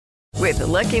With the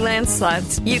Lucky Land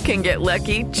Slots, you can get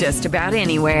lucky just about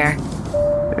anywhere.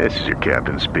 This is your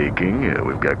captain speaking.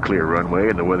 We've got clear runway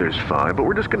and the weather's fine, but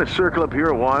we're just going to circle up here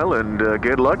a while and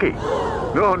get lucky.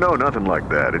 No, nothing like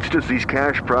that. It's just these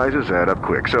cash prizes add up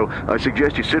quick. So I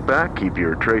suggest you sit back, keep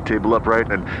your tray table upright,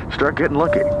 and start getting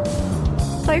lucky.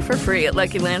 Play for free at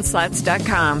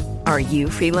LuckyLandSlots.com. Are you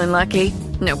feeling lucky?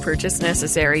 No purchase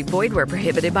necessary. Void where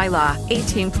prohibited by law.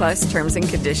 18 plus terms and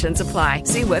conditions apply.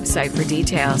 See website for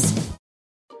details.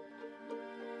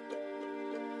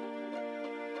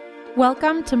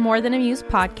 Welcome to More Than a Muse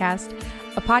podcast,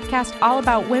 a podcast all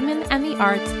about women and the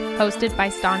arts, hosted by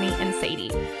Stani and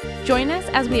Sadie. Join us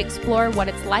as we explore what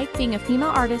it's like being a female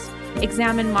artist,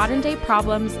 examine modern-day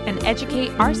problems, and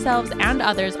educate ourselves and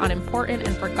others on important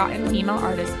and forgotten female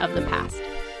artists of the past.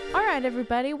 All right,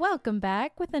 everybody, welcome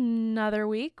back with another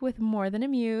week with More Than a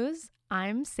Muse.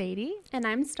 I'm Sadie. And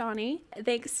I'm Stani.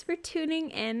 Thanks for tuning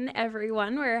in,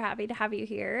 everyone. We're happy to have you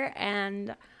here,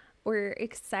 and we're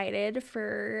excited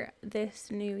for this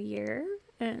new year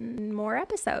and more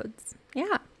episodes.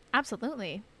 Yeah.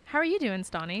 Absolutely. How are you doing,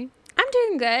 Stani? I'm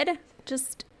doing good.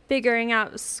 Just figuring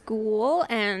out school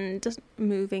and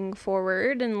moving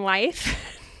forward in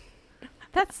life.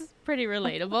 That's pretty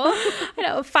relatable. I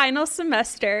know, final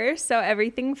semester, so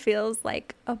everything feels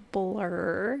like a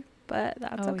blur, but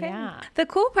that's okay. Yeah. The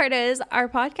cool part is our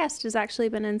podcast has actually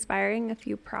been inspiring a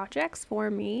few projects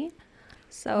for me.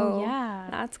 So yeah,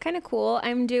 that's kind of cool.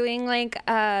 I'm doing like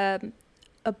a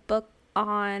book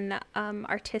on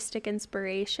artistic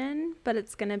inspiration, but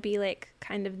it's going to be like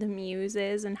kind of the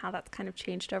muses and how that's kind of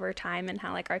changed over time, and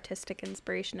how like artistic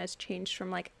inspiration has changed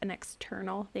from like an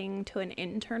external thing to an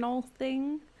internal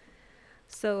thing.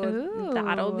 So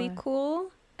that'll be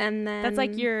cool. And then that's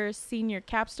like your senior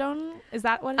capstone. Is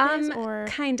that what it is? Or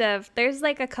kind of. There's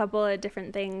like a couple of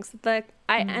different things. I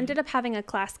ended up having a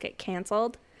class get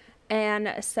canceled.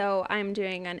 And so I'm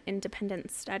doing an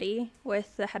independent study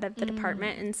with the head of the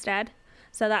department instead.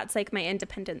 So that's like my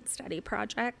independent study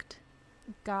project.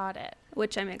 Got it.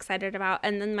 Which I'm excited about.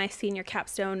 And then my senior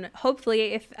capstone, hopefully,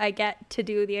 if I get to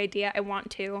do the idea I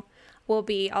want to, will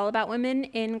be all about women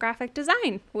in graphic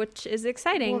design, which is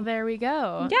exciting. Well, there we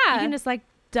go. Yeah. You can just like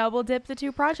double dip the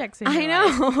two projects in your I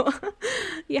know.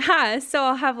 Yeah. So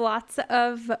I'll have lots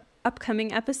of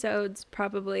upcoming episodes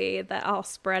probably that I'll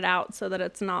spread out so that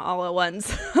it's not all at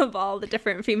once of all the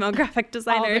different female graphic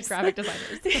designers. All the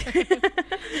graphic designers.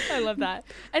 I love that.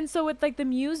 And so with like the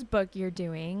Muse book you're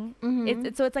doing,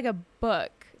 it's like a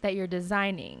book that you're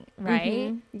designing,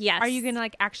 right? Yes. Are you going to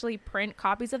like actually print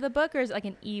copies of the book, or is it like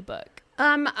an ebook?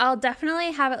 I'll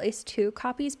definitely have at least 2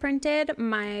 copies printed.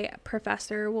 My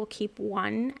professor will keep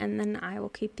one and then I will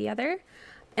keep the other.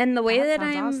 And the way that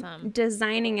I'm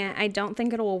designing it, I don't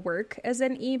think it'll work as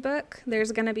an ebook.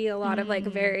 There's going to be a lot of like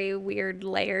very weird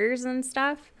layers and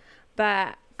stuff.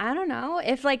 But I don't know.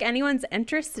 If like anyone's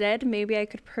interested, maybe I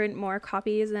could print more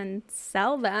copies and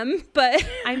sell them. But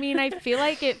I mean, I feel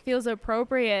like it feels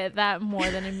appropriate that More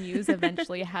Than a Muse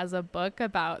eventually has a book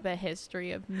about the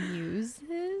history of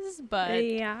muses. But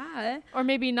yeah. Or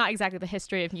maybe not exactly the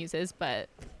history of muses, but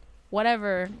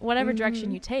whatever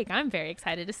direction you take, I'm very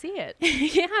excited to see it.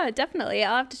 Yeah, definitely.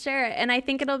 I'll have to share it. And I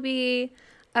think it'll be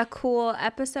a cool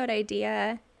episode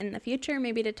idea in the future,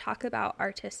 maybe to talk about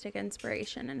artistic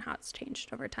inspiration and how it's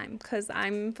changed over time, because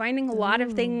I'm finding a lot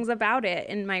of things about it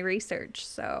in my research.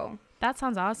 So that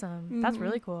sounds awesome. That's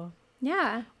really cool.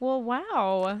 Yeah. Well,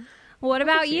 wow. What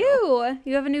about you?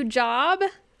 You have a new job?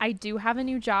 I do have a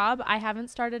new job. I haven't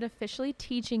started officially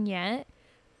teaching yet,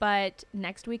 but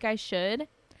next week I should.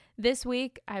 This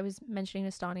week, I was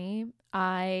mentioning to Stani,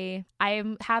 I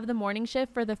have the morning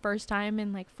shift for the first time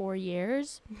in like 4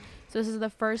 years. So this is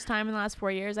the first time in the last 4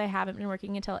 years I haven't been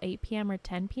working until 8 p.m. or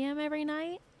 10 p.m. every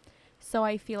night. So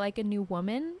I feel like a new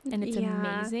woman, and it's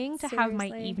amazing to have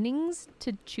my evenings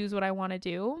to choose what I want to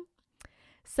do.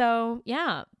 So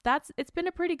yeah, it's been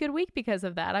a pretty good week because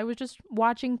of that. I was just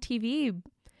watching TV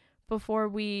before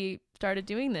we started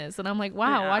doing this, and I'm like,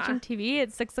 wow, watching TV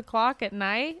at 6 o'clock at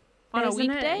night on a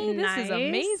weekday? This is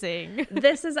amazing.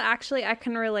 This is actually, I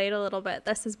can relate a little bit.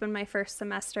 This has been my first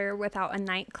semester without a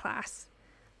night class,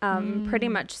 pretty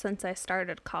much since I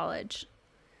started college.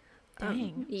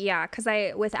 Dang. Yeah, because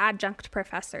with adjunct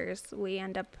professors, we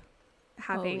end up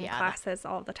having classes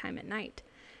all the time at night.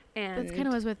 And that's kind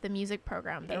of was with the music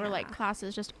program. There were like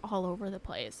classes just all over the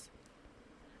place.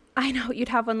 I know. You'd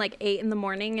have one like 8 in the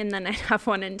morning, and then I'd have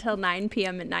one until 9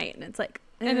 p.m. at night, and it's like,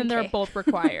 and then they're both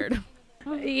required.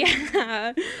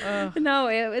 Yeah. No,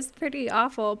 it was pretty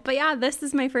awful. But yeah, this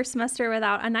is my first semester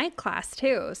without a night class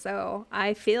too. So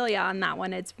I feel ya on that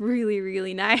one. It's really,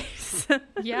 really nice.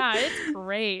 Yeah, it's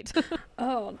great.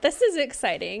 Oh, this is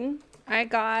exciting. I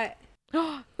got...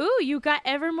 Ooh, you got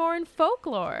Evermore and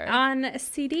Folklore. On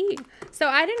CD. So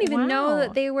I didn't even know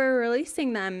that they were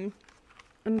releasing them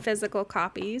in physical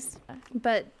copies.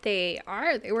 But they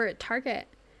are. They were at Target.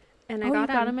 And I got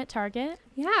them at Target?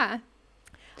 Yeah.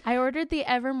 I ordered the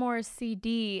Evermore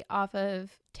CD off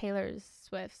of Taylor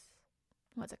Swift's,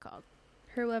 what's it called?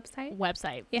 Her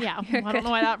website? Yeah. Well, I don't know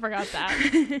why I forgot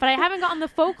that. But I haven't gotten the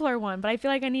Folklore one, but I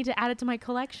feel like I need to add it to my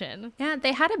collection. Yeah,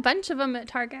 they had a bunch of them at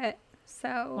Target.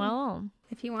 So, well,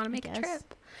 if you want to make a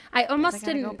trip. I almost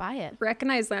didn't go buy it.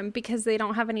 Recognize them because they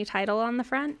don't have any title on the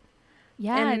front.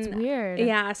 Yeah, it's weird.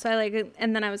 Yeah, so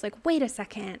and then I was like, wait a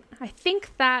second. I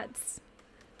think that's...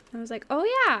 I was like, oh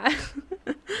yeah.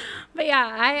 But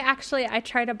yeah, I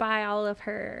try to buy all of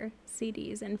her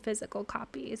CDs in physical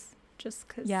copies just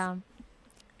because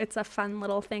it's a fun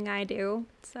little thing I do.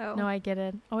 So no, I get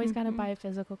it. Always got to buy a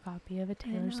physical copy of a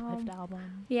Taylor Swift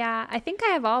album. Yeah, I think I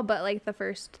have all but like the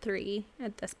first 3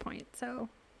 at this point. So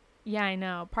yeah, I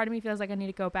know. Part of me feels like I need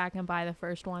to go back and buy the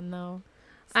first one though.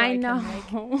 So I know.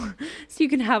 So you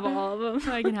can have all of them.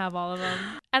 So I can have all of them.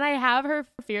 And I have her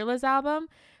Fearless album.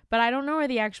 But I don't know where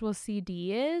the actual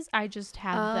CD is. I just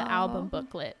have the album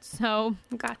booklet. So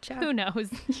gotcha. Who knows?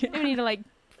 Yeah. I need to like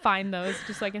find those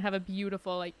just so I can have a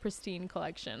beautiful, like pristine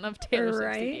collection of Taylor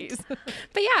Swift CDs.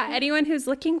 But yeah, anyone who's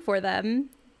looking for them,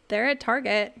 they're at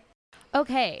Target.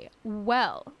 Okay,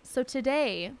 well, so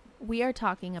today we are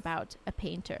talking about a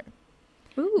painter.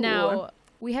 Ooh. Now,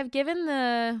 we have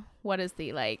given what is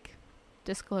the like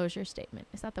disclosure statement?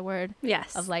 Is that the word?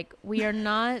 Yes. Of like, we are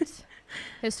not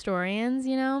historians,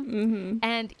 you know? Mm-hmm.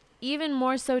 And even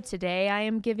more so today, I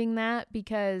am giving that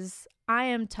because I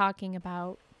am talking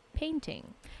about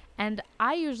painting. And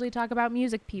I usually talk about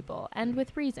music people, and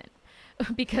with reason,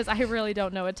 because I really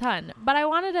don't know a ton. But I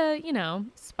wanted to, you know,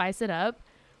 spice it up.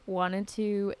 Wanted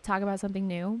to talk about something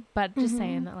new, but just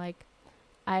saying that like,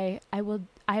 I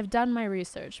have done my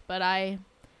research, but I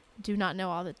do not know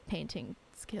all the painting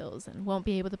skills and won't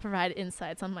be able to provide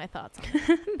insights on my thoughts on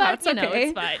it. But That's you know, okay.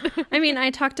 it's fine. I mean, I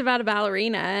talked about a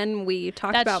ballerina and we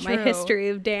talked about my history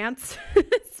of dance.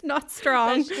 It's not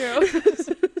strong. That's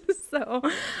true. So,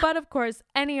 but of course,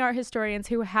 any art historians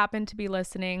who happen to be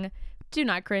listening, do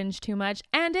not cringe too much.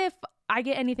 And if I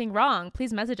get anything wrong,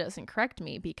 please message us and correct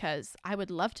me because I would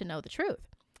love to know the truth.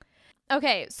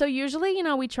 Okay, so usually, you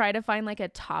know, we try to find like a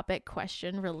topic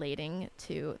question relating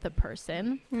to the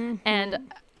person. Mm-hmm.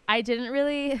 And I didn't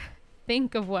really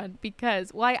think of one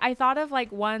because, well, I thought of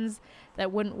like ones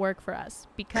that wouldn't work for us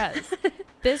because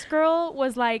this girl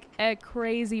was like a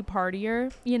crazy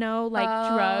partier, you know, like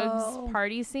drugs,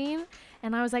 party scene.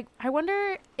 And I was like, I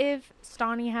wonder if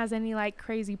Stani has any like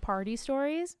crazy party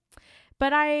stories.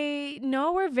 But I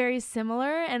know we're very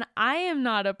similar and I am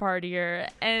not a partier.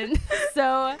 And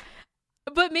so,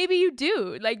 but maybe you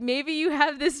do. Like maybe you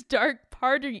have this dark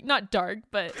party, not dark,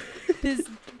 but this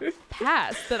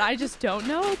past that I just don't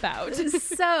know about.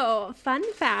 So, fun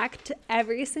fact,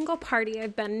 every single party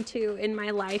I've been to in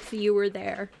my life, you were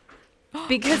there.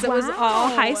 Because it was all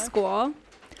high school.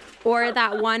 Or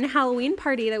that one Halloween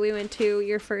party that we went to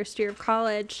your first year of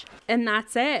college. And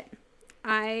that's it.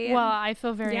 I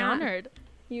feel very honored.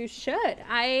 You should.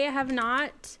 I have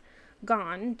not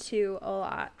gone to a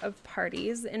lot of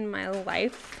parties in my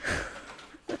life.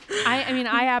 I mean,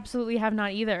 I absolutely have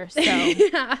not either. So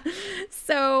yeah.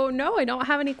 So no, I don't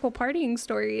have any cool partying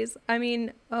stories. I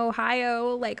mean,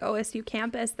 Ohio, like OSU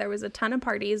campus, there was a ton of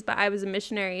parties, but I was a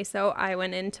missionary, so I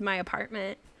went into my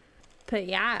apartment. But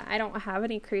yeah, I don't have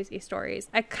any crazy stories.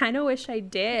 I kind of wish I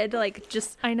did, like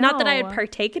just not that I had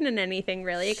partaken in anything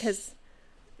really, because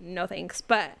no thanks.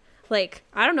 But like,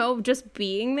 I don't know, just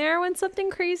being there when something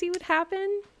crazy would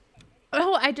happen.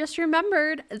 Oh, I just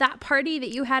remembered that party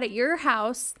that you had at your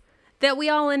house that we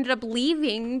all ended up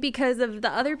leaving because of the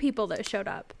other people that showed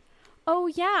up. Oh,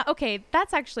 yeah. Okay,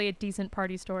 that's actually a decent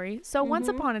party story. So once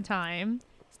upon a time,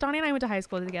 Stani and I went to high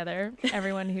school together.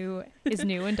 Everyone who is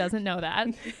new and doesn't know that.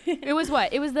 It was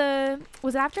what? Was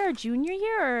it after our junior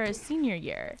year or senior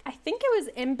year? I think it was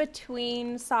in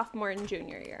between sophomore and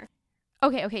junior year.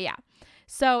 Okay, yeah.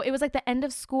 So it was like the end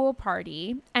of school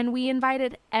party and we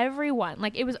invited everyone.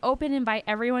 Like it was open, invite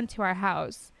everyone to our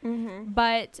house. Mm-hmm.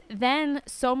 But then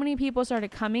so many people started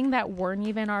coming that weren't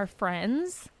even our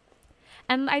friends.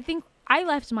 And I think I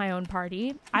left my own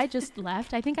party. I just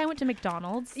left. I think I went to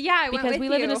McDonald's. Yeah, I went with we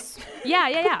you. live in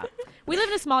yeah. We live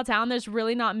in a small town. There's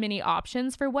really not many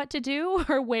options for what to do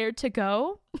or where to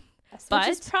go. Yes, but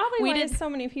which is probably why so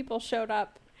many people showed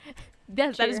up.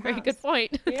 Yes, that is a very good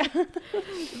point. Yeah.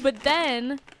 But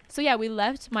then, so yeah, we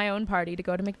left my own party to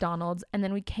go to McDonald's, and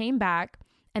then we came back,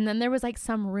 and then there was like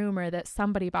some rumor that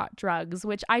somebody bought drugs,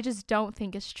 which I just don't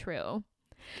think is true.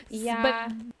 Yeah.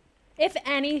 But if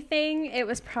anything, it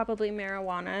was probably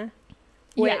marijuana,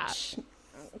 which,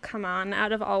 come on,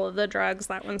 out of all of the drugs,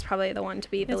 that one's probably the one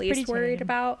to be the least worried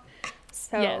about.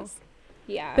 So, yes.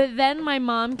 Yeah. But then my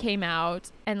mom came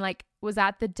out and like was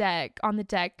on the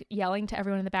deck yelling to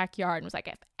everyone in the backyard and was like,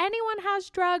 if anyone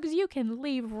has drugs, you can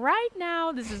leave right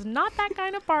now. This is not that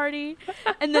kind of party.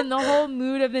 And then the whole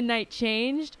mood of the night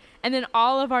changed, and then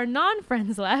all of our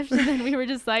non-friends left, and then we were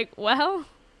just like, well,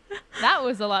 that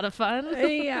was a lot of fun.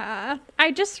 Yeah.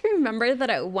 I just remember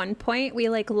that at one point we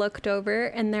like looked over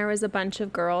and there was a bunch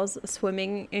of girls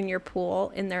swimming in your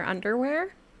pool in their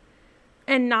underwear.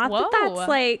 And not that that's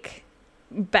like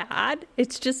bad.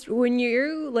 It's just when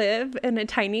you live in a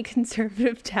tiny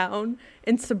conservative town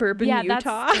in suburban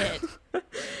Utah. That's it.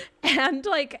 And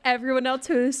like everyone else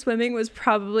who was swimming was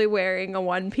probably wearing a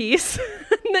one piece.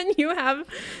 And then you have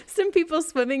some people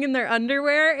swimming in their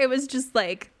underwear. It was just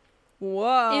like,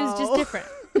 whoa. It was just different.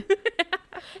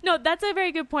 No, that's a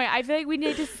very good point. I feel like we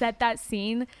need to set that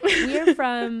scene. We are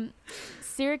from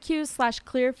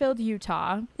Syracuse/Clearfield,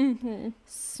 Utah. Mm-hmm.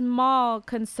 Small,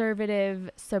 conservative,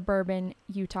 suburban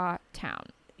Utah town.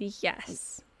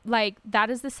 Yes. Like, that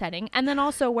is the setting. And then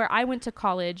also where I went to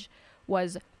college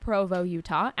was Provo,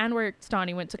 Utah, and where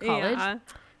Stani went to college. Yeah.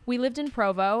 We lived in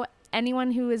Provo.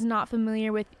 Anyone who is not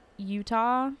familiar with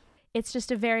Utah, it's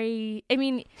just a very, I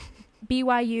mean,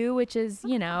 BYU, which is,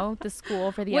 you know, the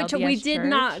school for the LDS Which we did church.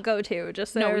 Not go to,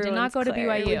 just so no, we did not go clear. to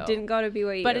BYU. We didn't go to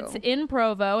BYU. But it's in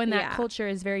Provo, and that culture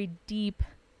is very deep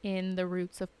in the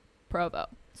roots of Provo.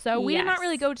 So we did not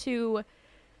really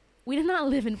we did not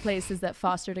live in places that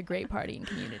fostered a great partying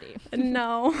community.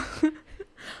 No.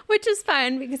 Which is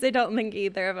fine, because I don't think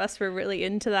either of us were really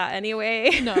into that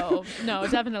anyway. No,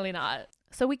 definitely not.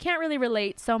 So we can't really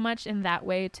relate so much in that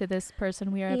way to this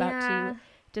person we are about to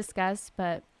discuss,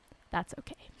 but that's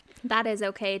okay. That is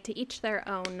okay. To each their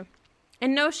own.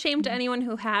 And no shame to anyone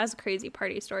who has crazy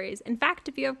party stories. In fact,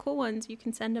 if you have cool ones, you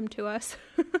can send them to us.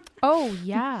 Oh,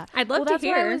 yeah. I'd love to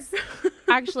hear. I was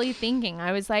actually thinking.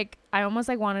 I was like, I almost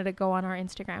like wanted to go on our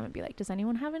Instagram and be like, does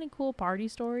anyone have any cool party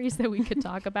stories that we could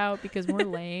talk about? Because we're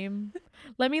lame.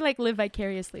 Let me like live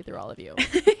vicariously through all of you.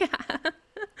 Yeah.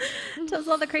 Tell us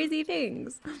all the crazy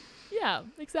things. Yeah,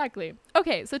 exactly.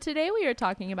 Okay, so today we are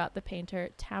talking about the painter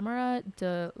Tamara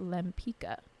de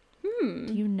Lempicka.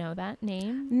 Do you know that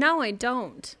name? No, I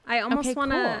don't. I almost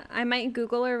want to, I might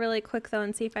Google her really quick though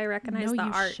and see if I recognize the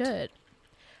art. No, you should.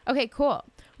 Okay, cool.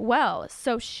 Well,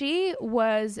 so she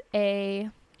was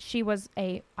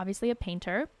obviously a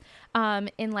painter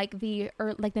in like the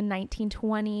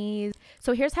 1920s.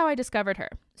 So here's how I discovered her.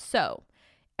 So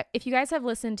if you guys have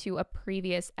listened to a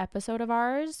previous episode of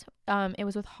ours, it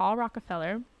was with Hall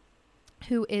Rockefeller,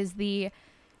 who is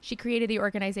she created the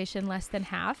organization Less Than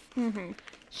Half. Mm-hmm.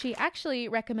 She actually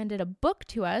recommended a book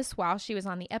to us while she was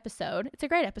on the episode. It's a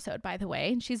great episode, by the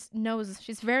way. And she's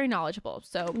very knowledgeable,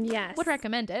 so would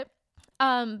recommend it.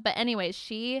 But anyways,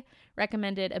 she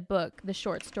recommended a book, The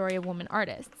Short Story of Women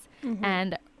Artists. Mm-hmm.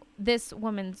 And this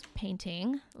woman's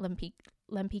painting,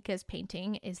 Lempicka's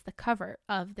painting, is the cover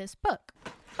of this book.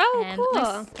 Oh, and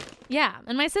cool.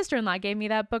 And my sister-in-law gave me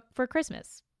that book for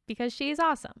Christmas because she's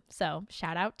awesome. So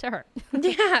shout out to her.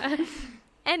 Yeah.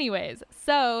 Anyways,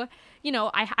 so, you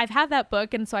know, I've had that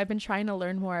book, and so I've been trying to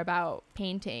learn more about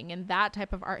painting and that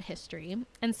type of art history.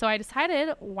 And so I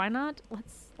decided, why not?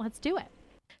 Let's do it.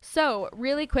 So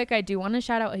really quick, I do want to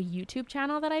shout out a YouTube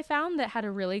channel that I found that had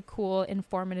a really cool,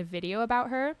 informative video about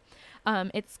her.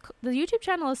 The YouTube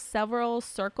channel is Several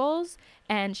Circles,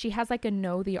 and she has like a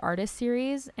Know the Artist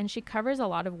series, and she covers a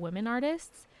lot of women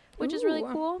artists, which is really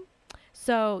cool.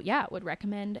 So yeah, would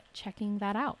recommend checking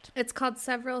that out. It's called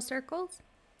Several Circles?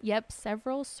 Yep,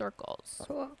 Several Circles.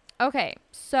 Cool. Okay,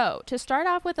 so to start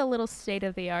off with a little state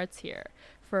of the arts here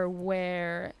for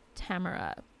where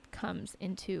Tamara comes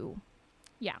into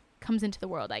the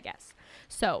world, I guess.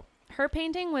 So her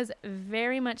painting was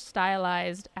very much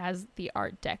stylized as the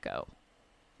Art Deco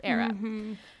era.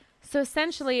 Mm-hmm. So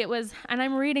essentially it was, and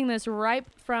I'm reading this right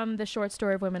from The Short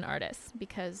Story of Women Artists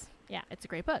because, it's a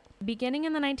great book. Beginning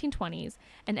in the 1920s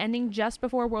and ending just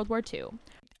before World War II,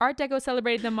 Art Deco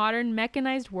celebrated the modern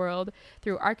mechanized world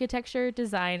through architecture,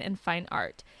 design, and fine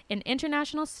art, an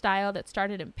international style that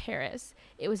started in Paris.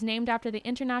 It was named after the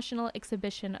International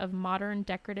Exhibition of Modern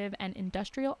Decorative and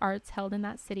Industrial Arts held in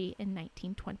that city in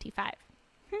 1925.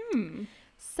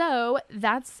 So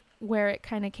that's where it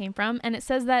kind of came from. And it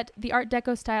says that the Art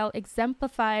Deco style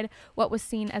exemplified what was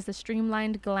seen as the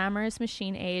streamlined, glamorous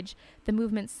machine age. The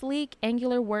movement's sleek,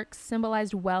 angular works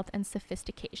symbolized wealth and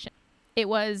sophistication. It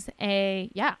was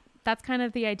that's kind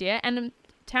of the idea. And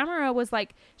Tamara was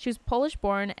like, she was Polish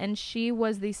born and she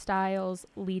was the style's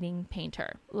leading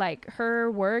painter. Like,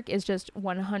 her work is just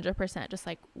 100% just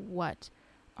like what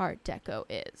Art Deco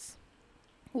is.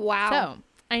 Wow. So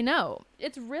I know,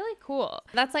 it's really cool.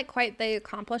 That's like quite the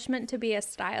accomplishment to be a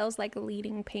style's like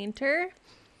leading painter.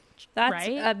 That's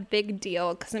a big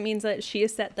deal because it means that she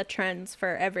has set the trends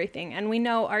for everything. And we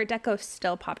know Art Deco is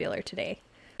still popular today.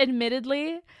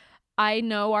 Admittedly, I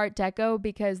know Art Deco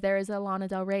because there is a Lana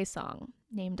Del Rey song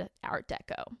named Art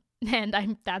Deco.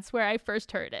 And that's where I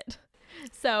first heard it.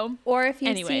 So, or if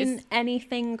you've seen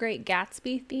anything Great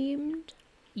Gatsby themed.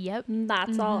 Yep.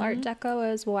 That's all Art Deco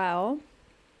as well.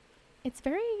 It's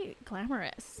very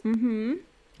glamorous. It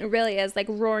really is, like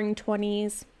Roaring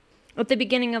 20s. At the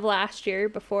beginning of last year,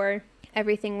 before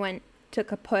everything took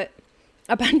kaput,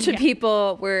 a bunch of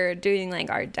people were doing like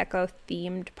Art Deco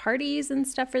themed parties and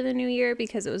stuff for the new year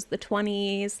because it was the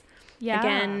 20s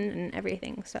again and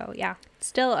everything. So yeah,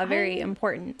 still a very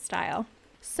important style.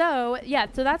 So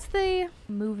that's the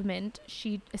movement.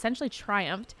 She essentially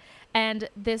triumphed. And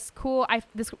this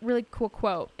really cool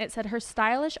quote, it said, her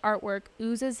stylish artwork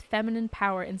oozes feminine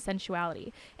power and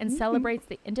sensuality and celebrates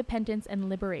the independence and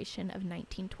liberation of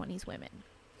 1920s women,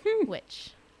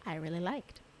 which I really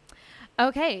liked.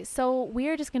 Okay, so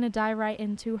we're just going to dive right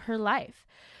into her life.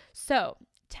 So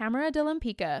Tamara de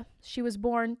Lempicka, she was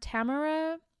born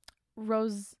Tamara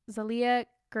Rosalia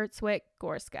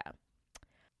Gertzwick-Gorska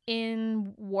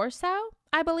in Warsaw,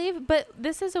 I believe. But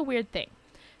this is a weird thing.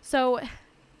 So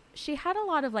she had a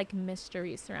lot of like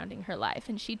mysteries surrounding her life,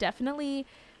 and she definitely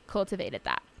cultivated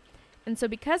that. And so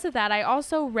because of that, I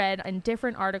also read in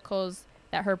different articles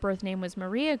that her birth name was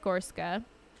Maria Gorska,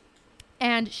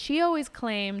 and she always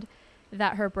claimed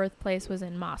that her birthplace was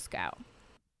in Moscow,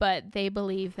 but they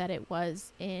believe that it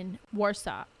was in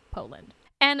Warsaw, Poland.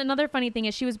 And another funny thing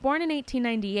is she was born in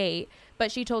 1898, but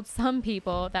she told some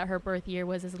people that her birth year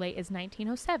was as late as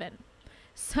 1907.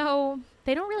 So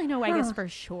they don't really know, I guess, for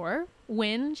sure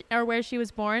when or where she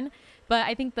was born. But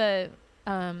I think the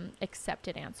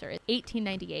accepted answer is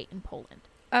 1898 in Poland.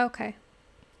 Okay.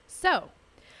 So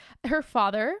her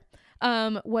father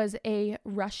was a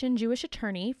Russian Jewish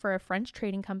attorney for a French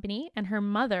trading company. And her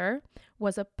mother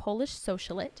was a Polish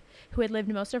socialite who had lived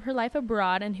most of her life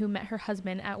abroad and who met her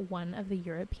husband at one of the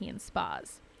European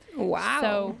spas. Wow.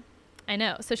 So I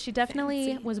know. So she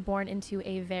definitely was born into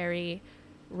a very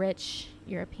rich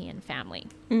European family.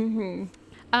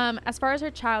 As far as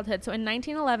her childhood, so in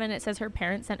 1911 it says her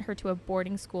parents sent her to a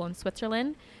boarding school in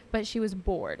Switzerland, but she was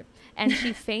bored and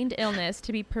she feigned illness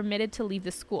to be permitted to leave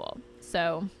the school.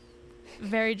 So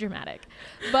very dramatic.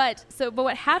 But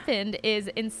what happened is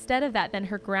instead of that, then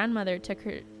her grandmother took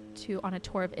her on a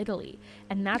tour of Italy,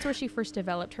 and that's where she first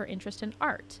developed her interest in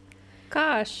art.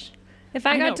 Gosh. If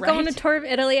I got to go on a tour of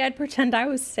Italy, I'd pretend I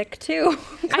was sick too.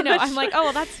 I know. I'm like, oh,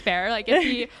 well, that's fair. Like, if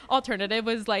the alternative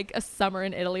was like a summer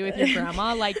in Italy with your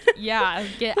grandma, like, yeah,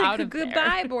 get out of there.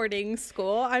 Goodbye, boarding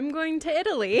school. I'm going to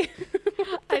Italy.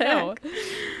 I know.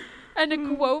 And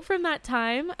a quote from that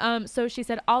time. So she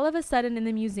said, all of a sudden in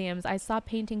the museums, I saw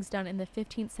paintings done in the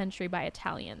 15th century by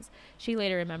Italians. She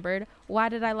later remembered, why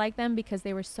did I like them? Because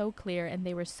they were so clear and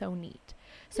they were so neat.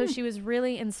 So she was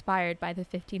really inspired by the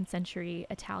 15th century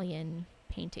Italian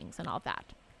paintings and all that.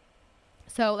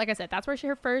 So like I said, that's where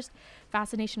her first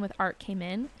fascination with art came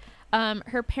in.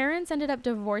 Her parents ended up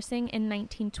divorcing in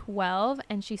 1912,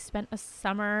 and she spent a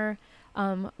summer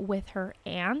with her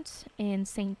aunt in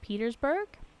St. Petersburg.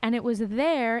 And it was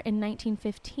there in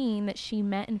 1915 that she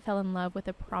met and fell in love with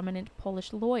a prominent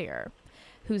Polish lawyer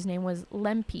whose name was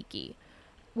Lempicki,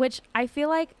 which I feel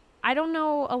like I don't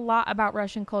know a lot about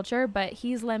Russian culture, but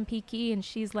he's Lempicki and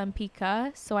she's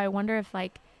Lempicka. So I wonder if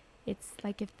it's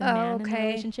like if the man in the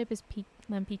relationship is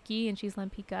Lempicki and she's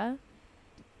Lempicka.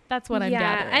 That's what I'm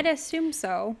gathering. Yeah, I'd assume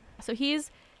so. So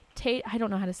he's, I don't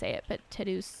know how to say it, but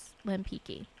Tadeusz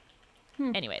Lempicki.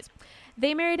 Anyways,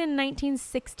 they married in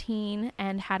 1916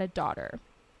 and had a daughter.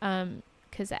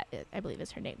 Cosette, I believe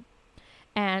is her name.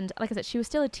 And like I said, she was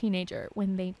still a teenager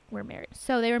when they were married.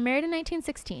 So they were married in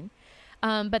 1916.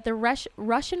 But the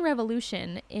Russian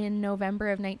Revolution in November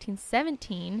of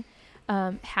 1917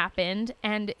 happened,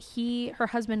 and her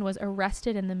husband was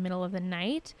arrested in the middle of the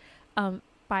night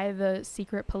by the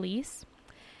secret police.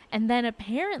 And then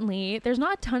apparently, there's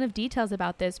not a ton of details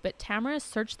about this, but Tamara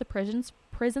searched the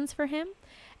prisons for him.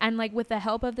 And like with the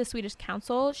help of the Swedish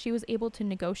council, she was able to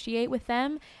negotiate with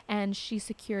them, and she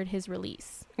secured his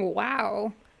release.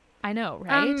 Wow. I know,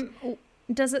 right?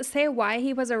 Does it say why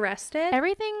he was arrested?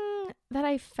 Everything that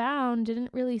I found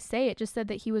didn't really say. It just said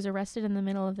that he was arrested in the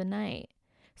middle of the night.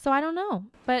 So I don't know,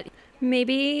 but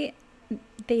maybe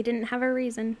they didn't have a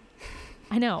reason.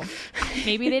 I know.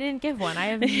 Maybe they didn't give one. I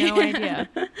have no idea.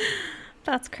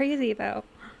 That's crazy though.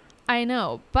 I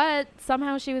know, but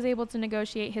somehow she was able to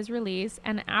negotiate his release,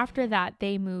 and after that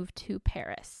they moved to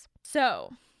Paris.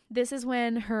 So this is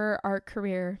when her art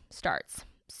career starts.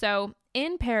 So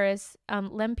in Paris,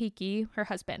 Lempicke, her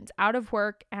husband, out of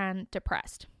work and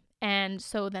depressed. And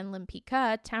so then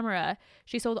Lempicka, Tamara,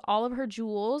 she sold all of her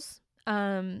jewels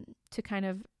to kind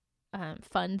of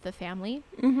fund the family.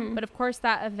 Mm-hmm. But of course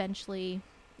that eventually,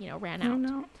 ran out. Oh,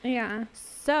 no. Yeah.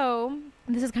 So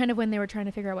this is kind of when they were trying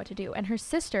to figure out what to do. And her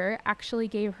sister actually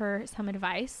gave her some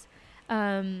advice.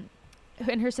 And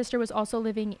her sister was also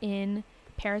living in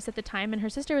Paris at the time. And her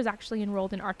sister was actually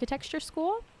enrolled in architecture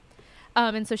school.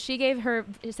 And so she gave her,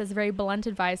 it says, very blunt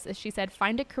advice. She said,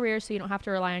 find a career so you don't have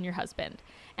to rely on your husband.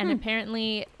 And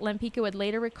apparently Lempicka would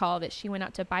later recall that she went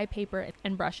out to buy paper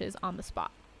and brushes on the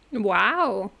spot.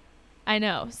 Wow. I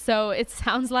know. So it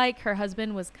sounds like her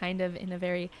husband was kind of in a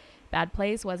very bad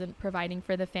place, wasn't providing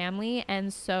for the family.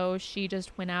 And so she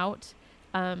just went out,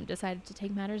 decided to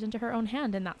take matters into her own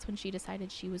hand. And that's when she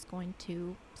decided she was going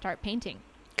to start painting.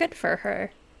 Good for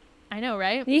her. I know,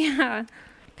 right? Yeah.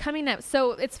 Coming up.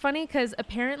 So it's funny because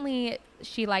apparently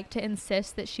she liked to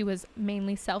insist that she was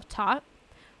mainly self-taught.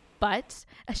 But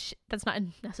that's not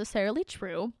necessarily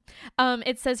true.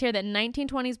 It says here that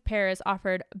 1920s Paris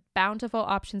offered bountiful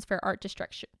options for art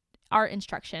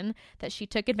instruction that she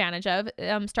took advantage of.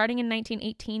 Starting in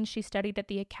 1918, she studied at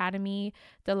the Académie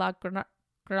de la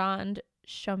Grande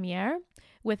Chaumière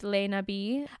with Le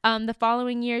Nabi. The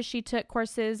following year, she took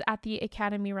courses at the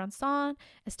Académie Ranson,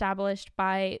 established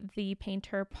by the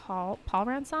painter Paul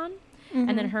Ranson. Mm-hmm.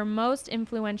 And then her most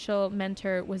influential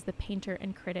mentor was the painter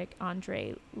and critic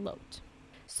André Lotte.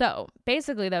 So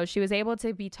basically, though, she was able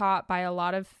to be taught by a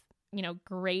lot of,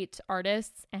 great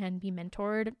artists and be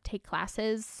mentored, take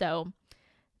classes. So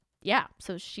yeah,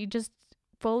 so she just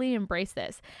fully embraced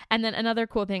this. And then another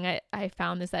cool thing I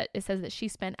found is that it says that she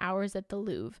spent hours at the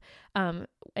Louvre,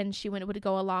 and she would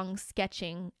go along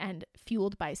sketching and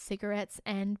fueled by cigarettes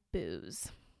and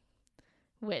booze,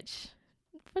 which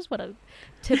was what a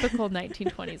typical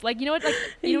 1920s. Like,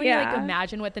 when you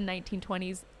imagine what the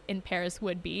 1920s in Paris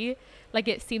would be, like,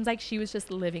 it seems like she was just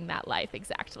living that life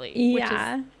exactly.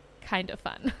 Yeah. Which is kind of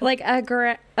fun. Like a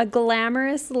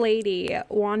glamorous lady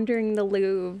wandering the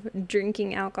Louvre,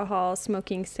 drinking alcohol,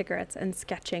 smoking cigarettes, and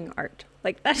sketching art.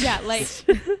 Like that. Yeah, like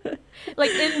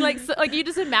you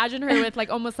just imagine her with like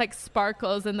almost like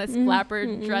sparkles in this flapper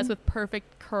dress with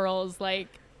perfect curls, like.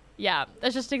 Yeah,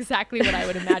 that's just exactly what I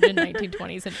would imagine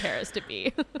 1920s in Paris to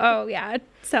be. Oh, yeah. It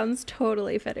sounds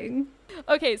totally fitting.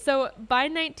 Okay, so by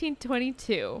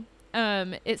 1922,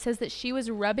 it says that she was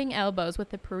rubbing elbows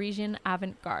with the Parisian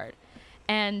avant-garde.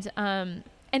 And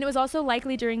it was also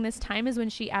likely during this time is when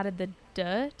she added the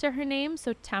de to her name,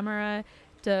 so Tamara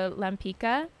de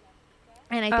Lempicka.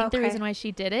 And I think the reason why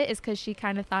she did it is because she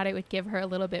kind of thought it would give her a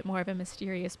little bit more of a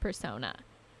mysterious persona.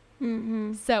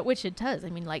 Mm-hmm. So, which it does.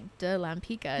 I mean, like, de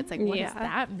Lempicka. It's like, what does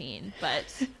that mean?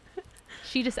 But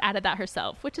she just added that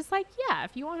herself, which is like, yeah,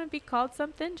 if you want to be called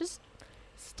something, just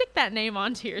stick that name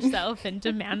onto yourself and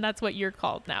demand that's what you're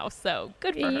called now. So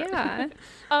good for her.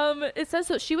 Yeah. It says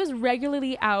so she was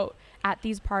regularly out at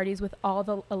these parties with all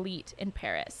the elite in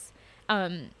Paris.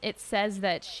 It says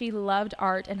that she loved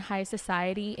art and high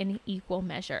society in equal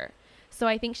measure. So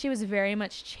I think she was very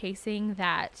much chasing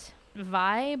that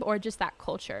vibe or just that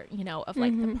culture, of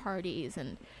like the parties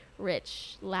and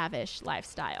rich, lavish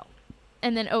lifestyle.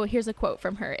 And then, here's a quote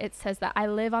from her. It says that I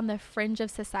live on the fringe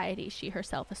of society, she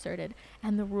herself asserted,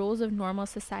 and the rules of normal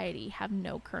society have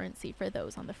no currency for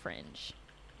those on the fringe.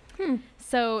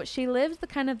 So she lived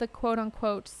the quote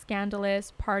unquote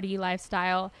scandalous party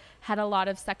lifestyle, had a lot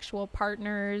of sexual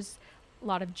partners, a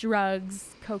lot of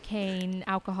drugs, cocaine,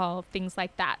 alcohol, things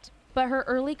like that. But her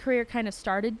early career kind of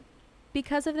started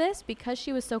because of this, because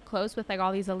she was so close with like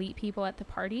all these elite people at the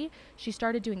party. She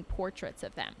started doing portraits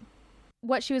of them.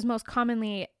 What she was most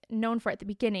commonly known for at the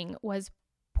beginning was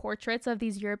portraits of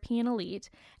these European elite,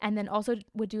 and then also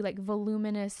would do like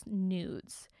voluminous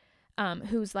nudes,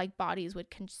 whose like bodies would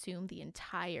consume the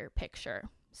entire picture.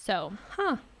 So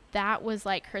that was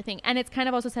like her thing. And it's kind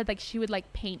of also said like she would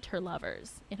like paint her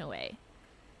lovers in a way.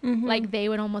 Like they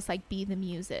would almost like be the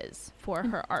muses for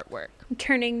her artwork.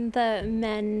 Turning the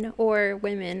men or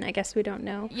women, I guess we don't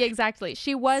know. Yeah, exactly.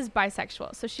 She was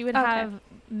bisexual, so she would have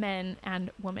men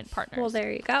and women partners. Well,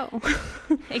 there you go.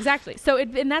 Exactly. So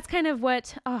and that's kind of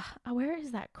what, where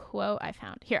is that quote I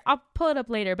found? Here, I'll pull it up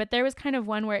later, but there was kind of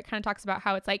one where it kind of talks about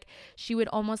how it's like she would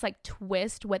almost like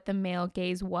twist what the male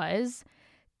gaze was,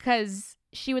 because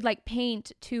she would like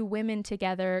paint two women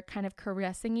together kind of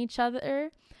caressing each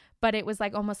other, but it was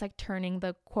like almost like turning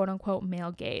the quote unquote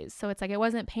male gaze. So it's like it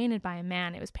wasn't painted by a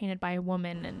man, it was painted by a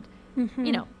woman, and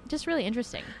you know, just really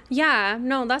interesting. Yeah,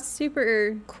 no, that's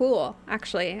super cool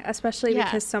actually, especially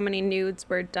because so many nudes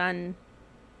were done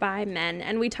by men.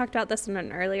 And we talked about this in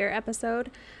an earlier episode,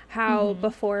 how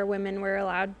before women were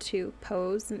allowed to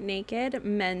pose naked,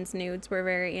 men's nudes were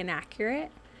very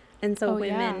inaccurate. And so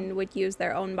women would use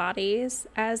their own bodies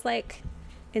as like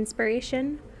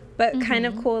inspiration. But kind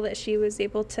of cool that she was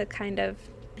able to kind of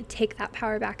take that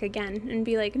power back again and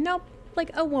be like, nope,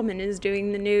 like a woman is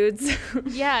doing the nudes.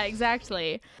 Yeah,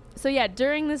 exactly. So yeah,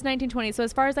 during this 1920s, so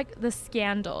as far as like the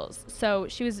scandals, so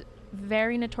she was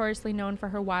very notoriously known for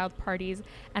her wild parties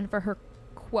and for her,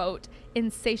 quote,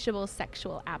 insatiable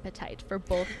sexual appetite for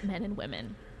both men and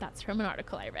women. That's from an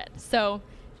article I read. So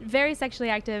very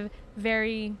sexually active,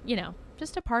 very, you know,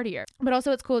 just a partier. But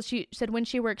also it's cool, she said when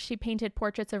she worked, she painted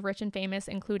portraits of rich and famous,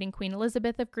 including Queen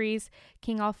Elizabeth of Greece,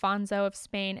 King Alfonso of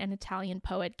Spain, and Italian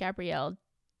poet Gabriele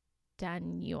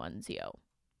D'Annunzio.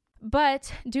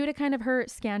 But due to kind of her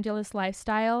scandalous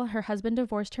lifestyle, her husband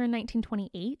divorced her in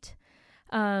 1928.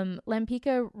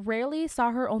 Lempicka rarely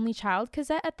saw her only child,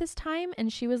 Cosette, at this time,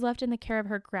 and she was left in the care of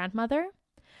her grandmother.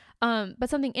 But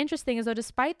something interesting is, though,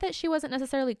 despite that she wasn't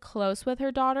necessarily close with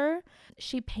her daughter,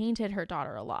 she painted her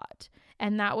daughter a lot.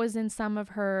 And that was in some of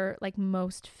her like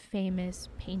most famous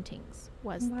paintings,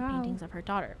 was the paintings of her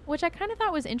daughter, which I kind of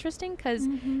thought was interesting because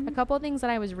a couple of things that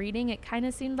I was reading, it kind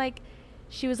of seemed like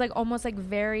she was like almost like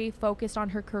very focused on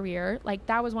her career. Like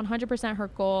that was 100% her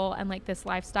goal, and like this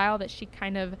lifestyle that she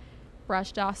kind of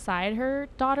brushed aside her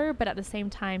daughter, but at the same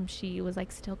time she was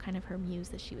like still kind of her muse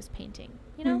that she was painting,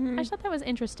 you know. I just thought that was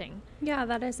interesting. Yeah,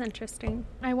 that is interesting.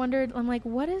 I wondered, I'm like,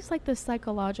 what is like the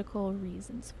psychological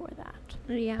reasons for that?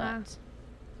 Yeah.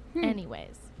 But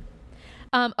anyways,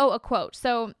 a quote.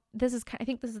 So this is, I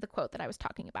think this is the quote that I was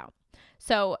talking about.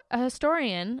 So a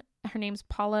historian, her name's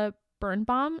Paula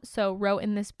Birnbaum, so wrote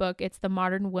in this book, it's The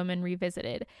Modern Woman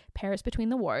Revisited, Paris Between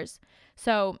the Wars.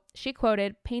 So she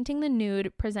quoted, painting the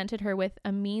nude presented her with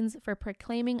a means for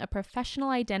proclaiming a professional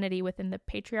identity within the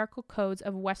patriarchal codes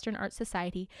of Western art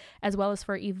society, as well as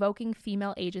for evoking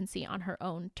female agency on her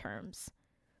own terms.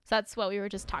 So that's what we were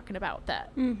just talking about,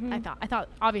 that I thought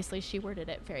obviously she worded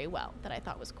it very well, that I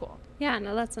thought was cool. Yeah,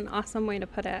 no, that's an awesome way to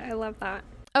put it. I love that.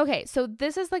 Okay, so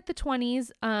this is like the 20s.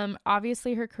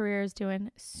 Obviously her career is doing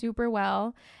super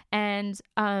well, and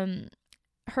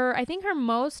I think her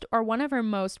most, or one of her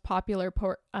most popular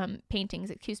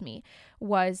paintings,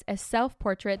 was a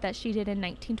self-portrait that she did in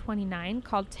 1929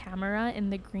 called Tamara in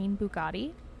the Green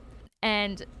Bugatti.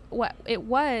 And what it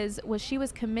was she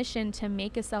was commissioned to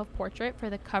make a self-portrait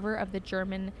for the cover of the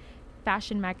German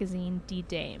fashion magazine Die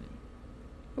Dame.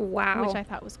 Wow. Which I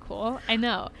thought was cool. I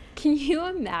know. Can you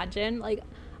imagine like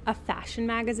a fashion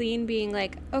magazine being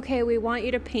like, okay, we want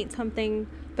you to paint something,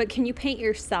 but can you paint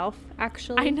yourself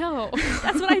actually? I know.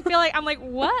 That's what I feel like. I'm like,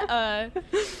 what a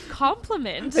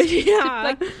compliment. Yeah.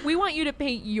 Like, we want you to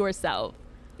paint yourself.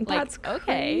 That's like,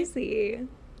 crazy. Okay.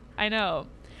 I know.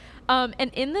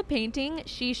 And in the painting,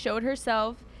 she showed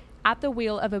herself at the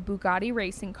wheel of a Bugatti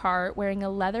racing car wearing a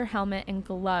leather helmet and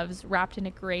gloves wrapped in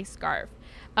a gray scarf.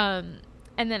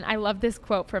 And then I love this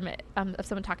quote from it, of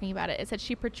someone talking about it. It said,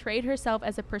 she portrayed herself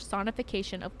as a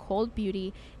personification of cold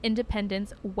beauty,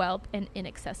 independence, wealth, and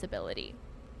inaccessibility.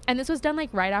 And this was done like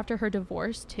right after her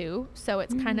divorce too. So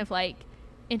it's kind of like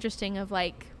interesting of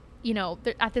like, you know,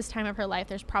 at this time of her life,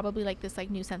 there's probably like this like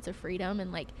new sense of freedom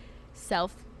and like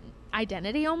self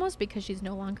identity almost, because she's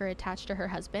no longer attached to her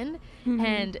husband.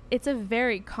 And it's a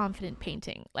very confident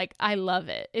painting. Like, I love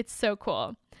it. It's so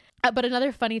cool. But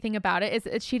another funny thing about it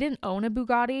is she didn't own a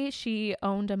Bugatti. She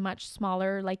owned a much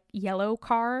smaller, like, yellow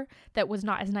car that was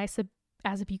not as nice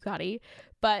as a Bugatti.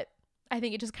 But I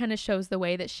think it just kind of shows the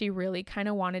way that she really kind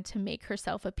of wanted to make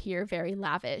herself appear very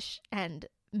lavish and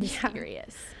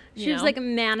mysterious. Yeah. She was like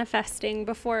manifesting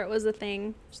before it was a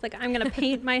thing. She's like, I'm going to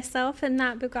paint myself in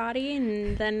that Bugatti,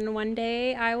 and then one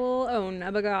day I will own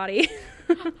a Bugatti.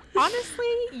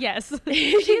 Honestly, yes.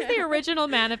 She's the original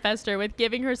manifester with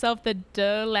giving herself the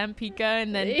de Lempicka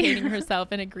and then painting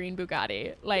herself in a green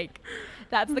Bugatti. Like,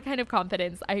 that's the kind of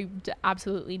confidence I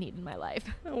absolutely need in my life.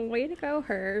 Way to go,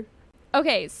 her.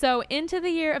 Okay, so into the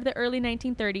year of the early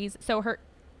 1930s, so her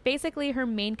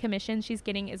main commission she's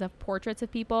getting is of portraits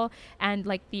of people and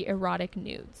like the erotic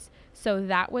nudes. So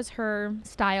that was her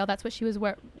style. That's what she was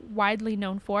widely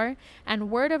known for.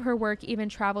 And word of her work even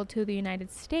traveled to the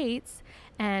United States.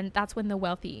 And that's when the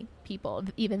wealthy people,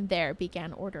 even there,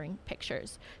 began ordering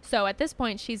pictures. So at this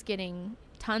point, she's getting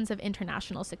tons of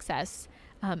international success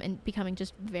and becoming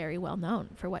just very well known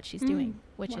for what she's doing,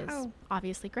 which is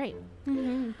obviously great.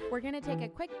 Mm-hmm. We're going to take a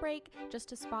quick break just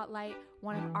to spotlight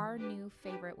one of our new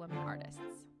favorite women artists.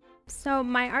 So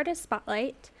my artist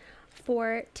spotlight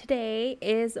for today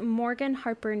is Morgan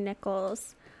Harper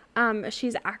Nichols.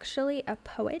 She's actually a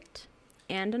poet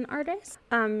and an artist.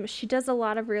 She does a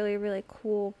lot of really, really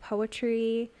cool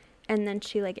poetry, and then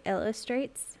she like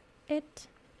illustrates it,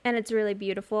 and it's really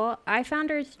beautiful. I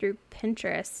found her through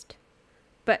Pinterest,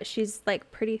 but she's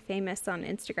like pretty famous on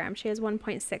Instagram. She has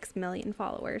 1.6 million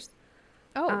followers.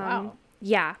 Oh, wow.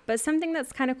 Yeah, but something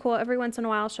that's kind of cool, every once in a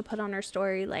while she'll put on her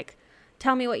story like,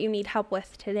 tell me what you need help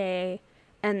with today.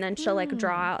 And then she'll like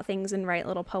draw out things and write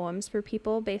little poems for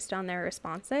people based on their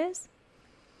responses.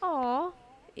 Aww.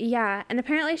 Yeah. And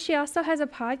apparently she also has a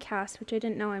podcast, which I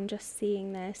didn't know. I'm just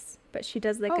seeing this. But she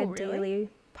does like daily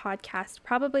podcast,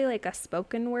 probably like a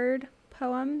spoken word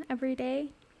poem every day.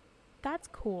 That's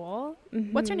cool.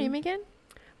 Mm-hmm. What's her name again?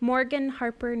 Morgan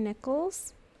Harper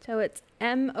Nichols. So it's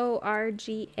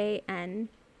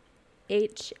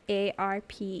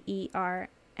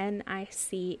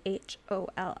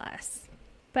MorganHarperNichols.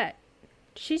 But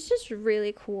she's just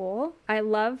really cool. I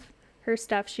love her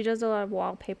stuff. She does a lot of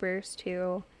wallpapers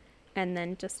too, and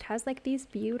then just has like these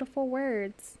beautiful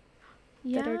words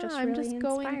that are just really inspiring.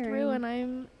 Going through and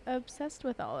I'm obsessed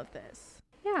with all of this.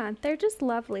 Yeah, they're just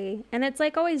lovely. And it's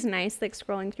like always nice like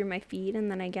scrolling through my feed, and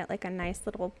then I get like a nice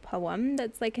little poem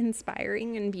that's like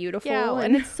inspiring and beautiful. Yeah,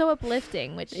 and it's so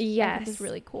uplifting, which I think is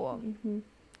really cool. Mm-hmm.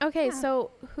 Okay,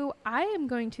 so who I am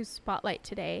going to spotlight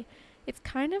today, it's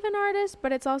kind of an artist,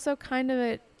 but it's also kind of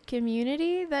a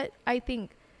community that I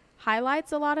think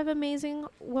highlights a lot of amazing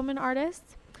women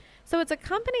artists. So it's a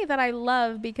company that I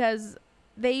love because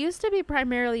they used to be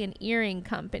primarily an earring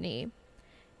company.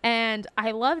 And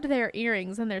I loved their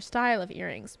earrings and their style of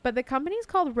earrings. But the company is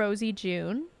called Rosie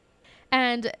June.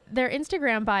 And their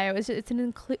Instagram bio is it's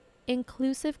an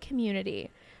inclusive community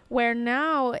where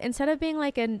now, instead of being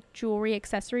like a jewelry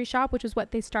accessory shop, which is what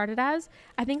they started as,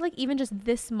 I think like even just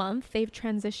this month, they've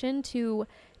transitioned to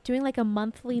doing like a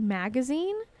monthly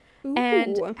magazine. Ooh.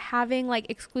 And having like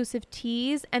exclusive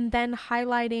teas and then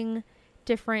highlighting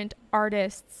different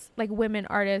artists, like women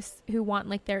artists who want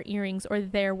like their earrings or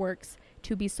their works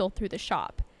to be sold through the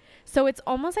shop. So it's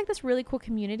almost like this really cool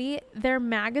community. Their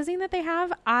magazine that they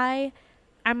have,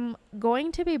 I'm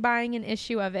going to be buying an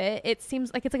issue of it. It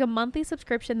seems like it's like a monthly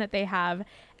subscription that they have,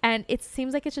 and it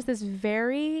seems like it's just this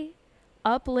very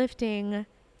uplifting,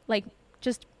 like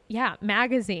just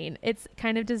magazine. It's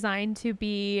kind of designed to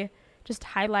be just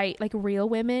highlight like real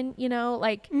women, you know,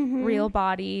 like real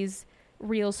bodies,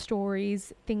 real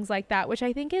stories, things like that, which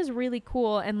I think is really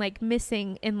cool and like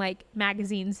missing in like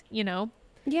magazines, you know.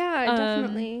 Yeah,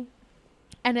 definitely.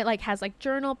 And it like has like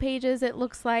journal pages, it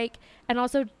looks like, and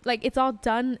also like it's all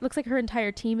done, it looks like her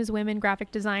entire team is women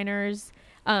graphic designers.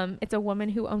 It's a woman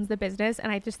who owns the business,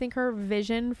 and I just think her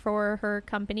vision for her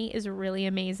company is really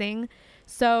amazing.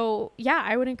 So yeah,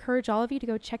 I would encourage all of you to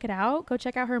go check it out. Go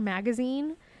check out her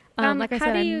magazine. Like I said,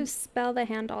 how do you spell the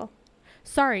handle?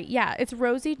 Sorry, yeah, it's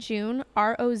Rosie June,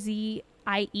 Rozie,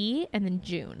 and then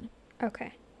June.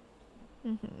 Okay.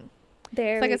 Mm-hmm.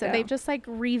 There so like we I said, go. they've just like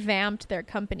revamped their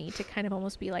company to kind of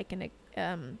almost be like in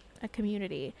a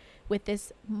community with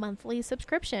this monthly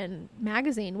subscription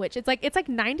magazine, which it's like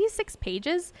 96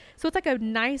 pages, so it's like a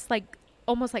nice like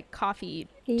almost like coffee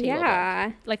table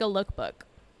book, like a lookbook.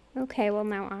 Okay, well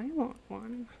now I want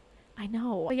one. I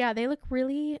know. But yeah, they look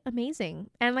really amazing,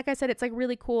 and like I said, it's like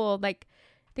really cool. Like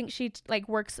I think she like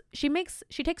she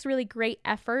takes really great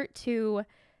effort to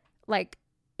like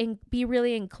be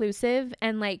really inclusive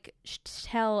and like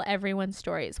tell everyone's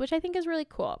stories, which I think is really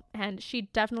cool. And she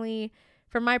definitely,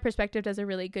 from my perspective, does a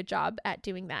really good job at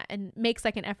doing that and makes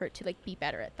like an effort to like be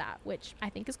better at that, which I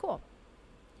think is cool.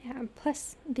 Yeah,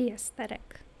 plus the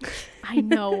aesthetic. I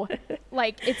know.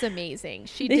 Like, it's amazing.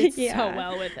 She did so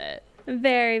well with it.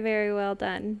 Very, very well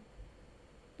done.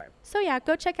 So yeah,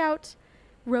 go check out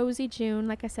Rosie June.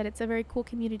 Like I said, it's a very cool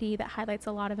community that highlights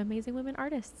a lot of amazing women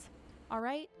artists. All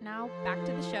right, now back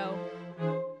to the show.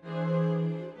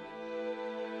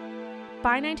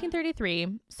 By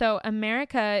 1933, so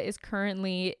America is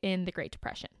currently in the Great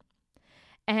Depression.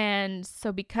 And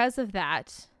so because of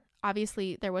that,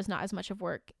 obviously there was not as much of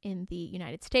work in the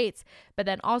United States, but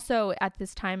then also at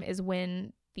this time is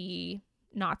when the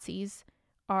Nazis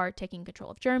are taking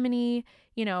control of Germany.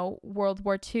 You know, World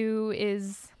War II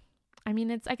is, I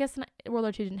mean, it's, I guess World War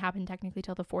II didn't happen technically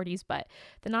till the 40s, but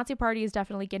the Nazi Party is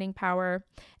definitely getting power.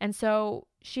 And so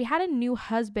she had a new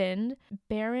husband,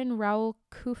 Baron Raoul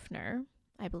Kufner,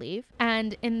 I believe.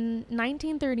 And in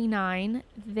 1939,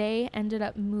 they ended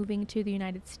up moving to the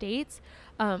United States,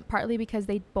 partly because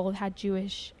they both had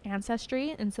Jewish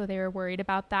ancestry. And so they were worried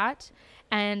about that.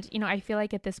 And, you know, I feel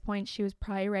like at this point, she was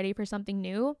probably ready for something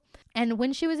new. And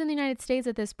when she was in the United States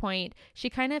at this point, she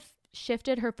kind of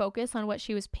shifted her focus on what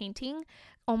she was painting,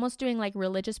 almost doing like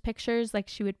religious pictures. Like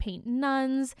she would paint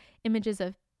nuns, images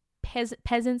of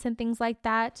peasants and things like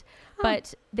that.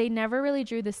 But they never really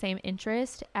drew the same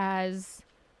interest as,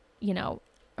 you know,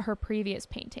 her previous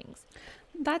paintings.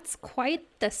 That's quite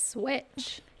the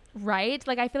switch. Right?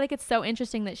 Like, I feel like it's so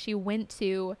interesting that she went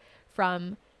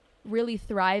from really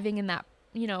thriving in that,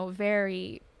 you know,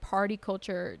 very party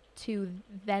culture to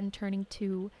then turning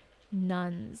to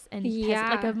nuns and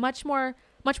like a much more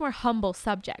humble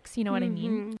subjects, you know what I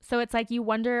mean? So it's like you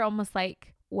wonder almost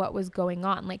like what was going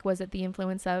on. Like, was it the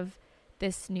influence of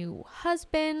this new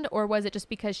husband, or was it just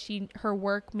because her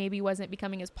work maybe wasn't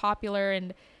becoming as popular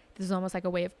and this is almost like a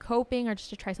way of coping, or just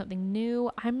to try something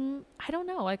new? I don't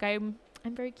know. Like, I'm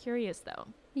very curious though.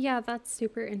 Yeah, that's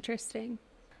super interesting.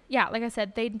 Yeah, like I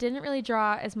said, they didn't really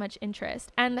draw as much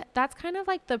interest. And that's kind of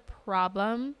like the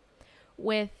problem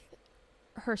with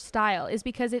her style, is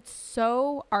because it's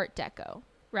so Art Deco,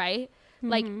 right?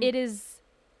 Like, it is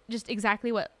just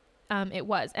exactly what it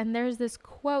was. And there's this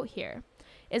quote here.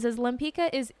 It says, Lempicka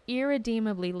is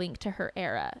irredeemably linked to her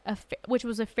era, which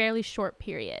was a fairly short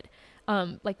period,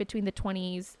 like between the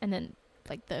 20s and then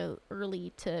like the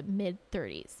early to mid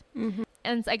 30s.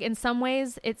 And it's like, in some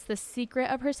ways it's the secret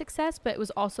of her success, but it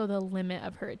was also the limit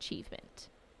of her achievement.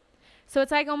 So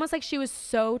it's like almost like she was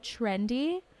so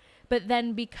trendy, but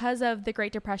then because of the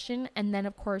Great Depression and then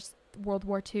of course World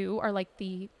War II are like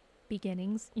the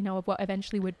beginnings, you know, of what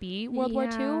eventually would be World War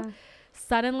II.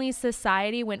 Suddenly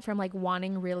society went from like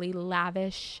wanting really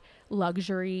lavish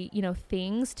luxury, you know,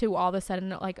 things to all of a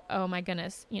sudden like, oh my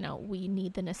goodness, you know, we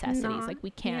need the necessities. Like we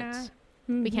can't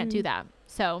do that.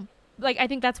 So like, I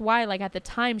think that's why like at the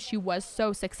time she was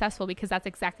so successful, because that's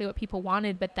exactly what people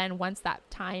wanted. But then once that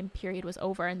time period was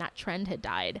over and that trend had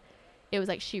died, it was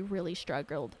like she really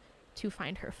struggled to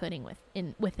find her footing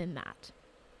within that.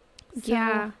 So,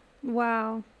 yeah.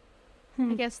 Wow.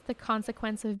 I guess the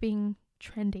consequence of being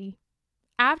trendy.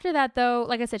 After that, though,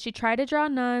 like I said, she tried to draw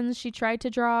nuns. She tried to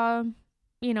draw,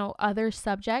 you know, other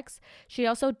subjects. She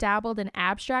also dabbled in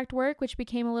abstract work, which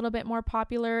became a little bit more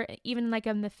popular, even like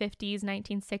in the 50s,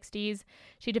 1960s.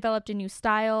 She developed a new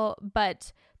style,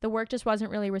 but the work just wasn't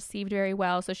really received very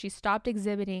well. So she stopped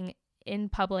exhibiting in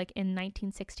public in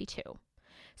 1962.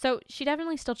 So she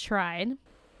definitely still tried,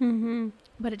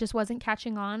 but it just wasn't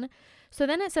catching on. So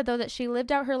then it said, though, that she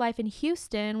lived out her life in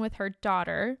Houston with her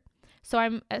daughter. So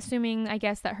I'm assuming, I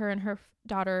guess, that her and her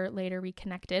daughter later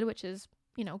reconnected, which is,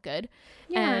 you know, good.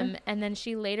 Yeah. And then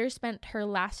she later spent her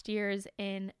last years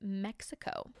in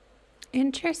Mexico.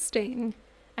 Interesting.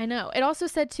 I know. It also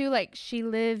said, too, like, she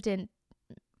lived in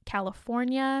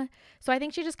California. So I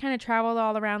think she just kind of traveled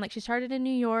all around. Like, she started in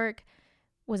New York,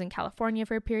 was in California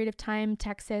for a period of time,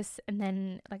 Texas, and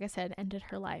then, like I said, ended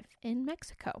her life in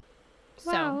Mexico.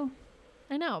 Wow. So,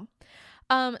 I know.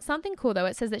 Something cool, though,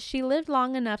 it says that she lived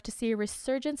long enough to see a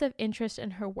resurgence of interest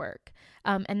in her work.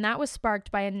 And that was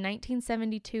sparked by a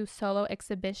 1972 solo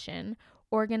exhibition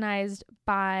organized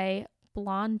by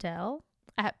Blondel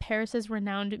at Paris's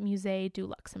renowned Musée du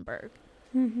Luxembourg.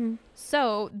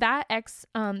 So that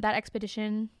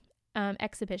exhibition,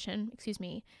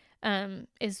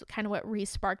 is kind of what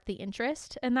re-sparked the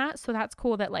interest in that. So that's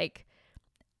cool that, like,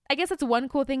 I guess that's one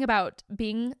cool thing about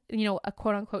being, you know, a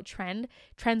quote unquote trend.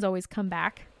 Trends always come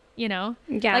back, you know?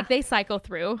 Yeah. Like they cycle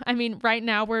through. I mean, right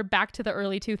now we're back to the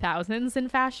early 2000s in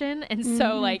fashion. And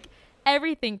so like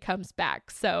everything comes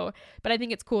back. So, but I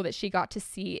think it's cool that she got to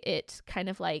see it kind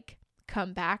of like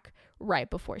come back right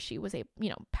before she was,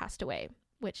 passed away,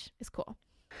 which is cool.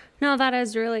 No, that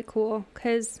is really cool.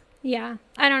 'Cause yeah,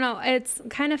 I don't know. It's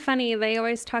kind of funny. They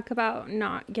always talk about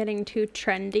not getting too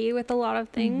trendy with a lot of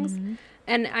things.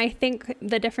 And I think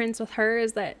the difference with her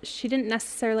is that she didn't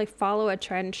necessarily follow a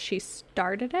trend. She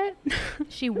started it.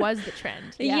 She was the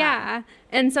trend. Yeah.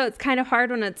 And so it's kind of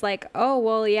hard when it's like, oh,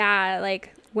 well, yeah,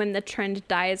 like when the trend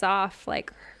dies off,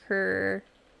 like her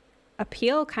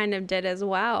appeal kind of did as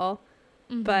well.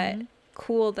 But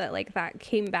cool that like that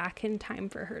came back in time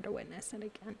for her to witness it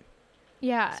again.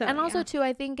 Yeah. So, and also too,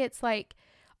 I think it's like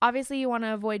obviously you want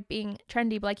to avoid being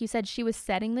trendy, but like you said, she was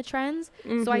setting the trends.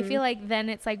 So I feel like then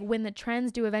it's like when the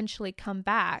trends do eventually come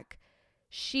back,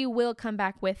 she will come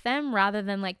back with them, rather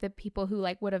than like the people who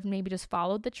like would have maybe just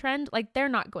followed the trend. Like they're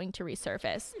not going to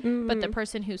resurface, but the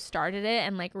person who started it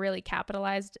and like really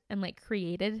capitalized and like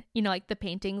created, you know, like the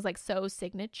paintings like so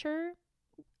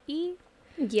signature-y.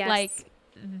 Yes. Like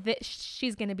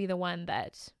she's going to be the one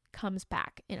that comes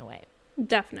back in a way.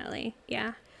 Definitely.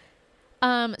 Yeah.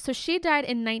 So she died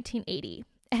in 1980.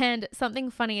 And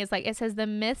something funny is like it says the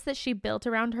myths that she built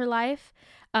around her life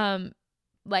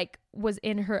like was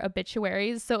in her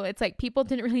obituaries. So it's like people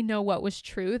didn't really know what was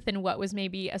truth and what was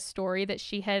maybe a story that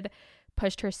she had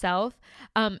pushed herself.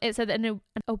 It said that an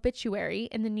obituary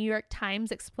in the New York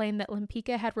Times explained that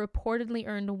Lempicka had reportedly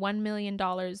earned $1 million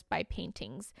by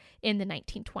paintings in the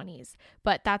 1920s,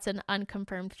 but that's an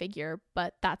unconfirmed figure.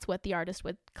 But that's what the artist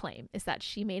would claim, is that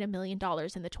she made $1 million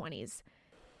in the 20s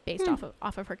based off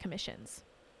of her commissions,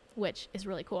 which is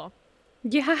really cool.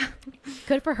 Yeah.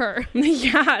 Good for her.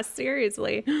 Yeah,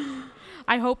 seriously.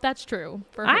 I hope that's true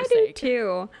for her I sake. do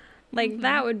too. Like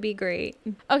that would be great.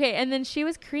 Okay, and then she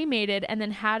was cremated and then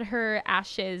had her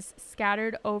ashes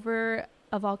scattered over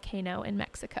a volcano in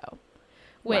Mexico.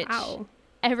 Which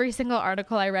every single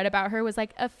article I read about her was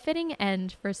like a fitting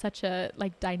end for such a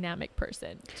like dynamic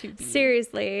person to be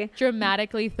seriously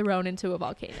dramatically thrown into a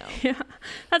volcano. Yeah,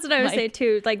 that's what I would say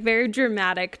too. Like very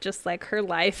dramatic, just like her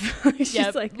life.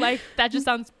 Yeah, like that just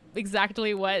sounds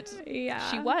exactly what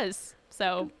she was.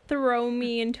 So throw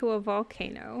me into a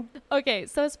volcano. Okay,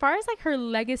 so as far as like her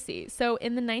legacy, so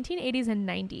in the 1980s and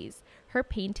 90s, her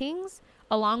paintings,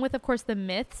 along with of course the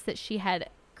myths that she had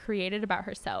created about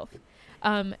herself,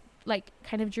 like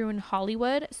kind of drew in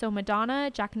Hollywood. So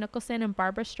Madonna, Jack Nicholson, and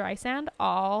Barbra Streisand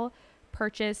all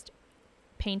purchased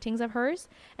paintings of hers.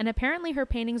 And apparently her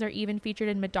paintings are even featured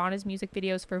in Madonna's music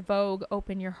videos for Vogue,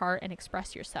 Open Your Heart, and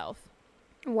Express Yourself.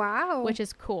 Wow. Which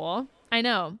is cool. I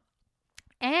know.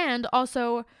 And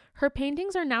also her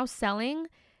paintings are now selling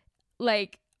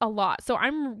like a lot. So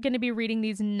I'm going to be reading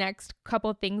these next couple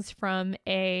of things from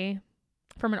an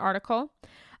article.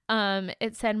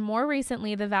 It said more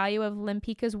recently, the value of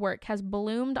Lempicka's work has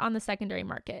ballooned on the secondary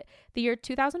market. The year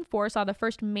 2004 saw the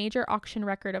first major auction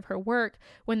record of her work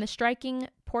when the striking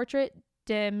Portrait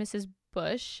de Mrs.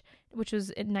 Bush, which was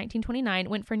in 1929,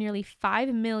 went for nearly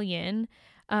 $5 million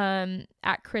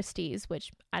at Christie's,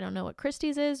 which I don't know what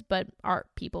Christie's is, but art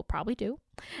people probably do.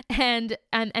 And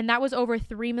that was over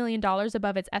 $3 million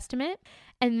above its estimate.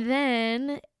 And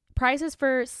then prices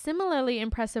for similarly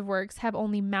impressive works have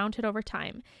only mounted over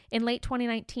time. In late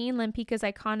 2019, Lempicka's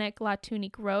iconic La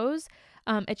Tunique Rose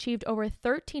achieved over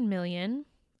 $13 million,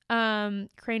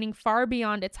 craning far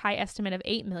beyond its high estimate of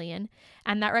 $8 million.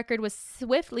 And that record was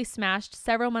swiftly smashed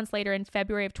several months later in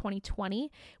February of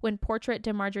 2020 when Portrait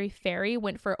de Marjorie Ferry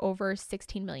went for over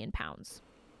 16 million pounds.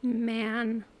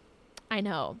 Man. I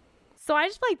know. So I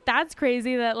just like, that's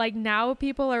crazy that like now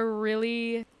people are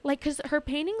really like, because her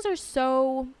paintings are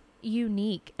so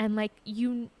unique and like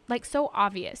so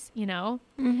obvious, you know.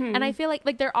 And I feel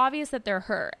like they're obvious that they're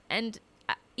her. And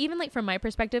even like from my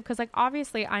perspective, because like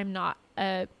obviously I'm not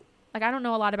I don't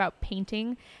know a lot about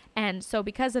painting, and so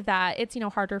because of that it's, you know,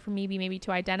 harder for me maybe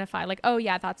to identify like, oh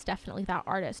yeah, that's definitely that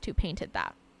artist who painted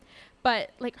that.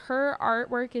 But like her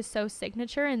artwork is so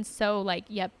signature and so like,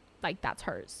 yep, like that's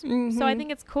hers. So I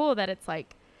think it's cool that it's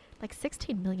like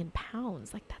 16 million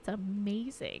pounds. Like that's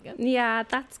amazing. Yeah,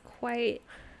 that's quite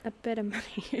a bit of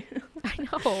money. I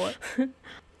know.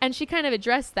 And she kind of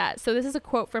addressed that. So this is a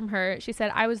quote from her. She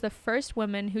said, "I was the first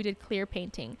woman who did clear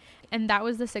painting, and that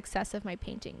was the success of my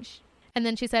paintings." And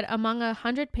then she said, "Among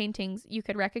 100 paintings, you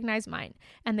could recognize mine,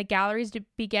 and the galleries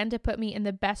began to put me in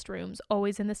the best rooms,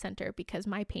 always in the center, because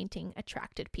my painting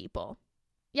attracted people."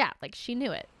 Yeah, like she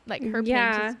knew it. Like her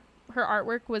paintings, her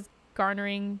artwork was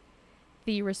garnering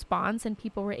the response, and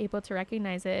people were able to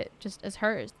recognize it just as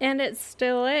hers. And it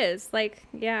still is. Like,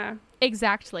 yeah.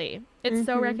 Exactly. It's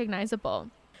so recognizable.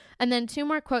 And then 2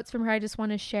 more quotes from her I just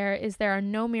want to share is, "There are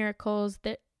no miracles,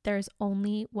 that there's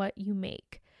only what you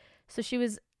make." So she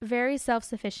was very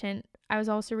self-sufficient. I was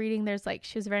also reading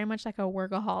she was very much like a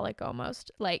workaholic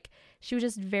almost. Like she was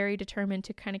just very determined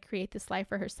to kind of create this life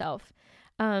for herself.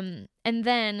 And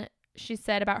then she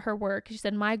said about her work, she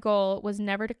said, "My goal was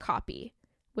never to copy,"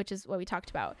 which is what we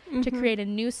talked about, "to create a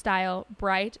new style,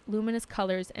 bright, luminous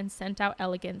colors, and sent out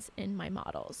elegance in my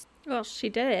models." Well, she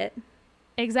did it.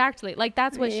 Exactly. Like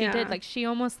that's what she did. Like she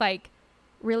almost like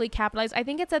really capitalized. I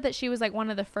think it said that she was like one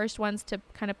of the first ones to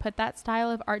kind of put that style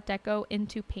of Art Deco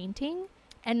into painting.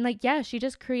 And like, yeah, she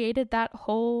just created that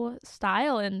whole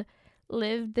style and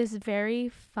lived this very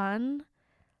fun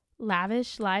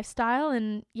lavish lifestyle.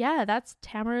 And yeah, that's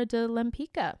Tamara de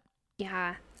Lempicka.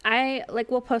 Yeah.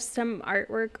 We'll post some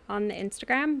artwork on the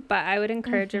Instagram, but I would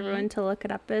encourage everyone to look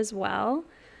it up as well.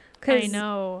 I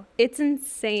know. It's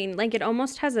insane. Like, it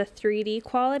almost has a 3D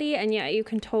quality, and yet you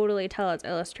can totally tell it's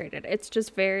illustrated. It's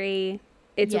just really,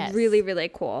 really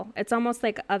cool. It's almost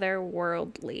like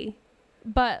otherworldly.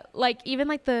 But like, even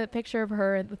like the picture of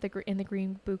her with in the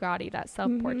green Bugatti, that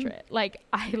self-portrait, like,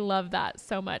 I love that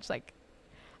so much. Like,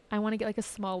 I want to get like a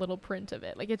small little print of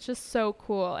it. Like, it's just so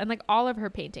cool. And like all of her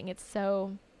painting, it's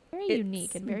so very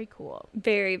unique and very cool.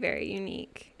 Very, very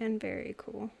unique and very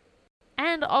cool.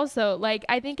 And also, like,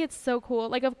 I think it's so cool.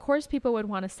 Like, of course, people would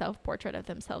want a self-portrait of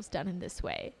themselves done in this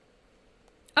way.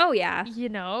 Oh, yeah. You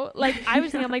know, like, I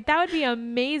was thinking, I'm like, that would be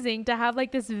amazing to have,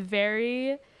 like, this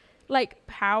very, like,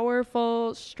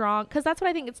 powerful, strong, because that's what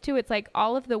I think it's, too. It's, like,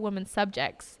 all of the women's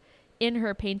subjects in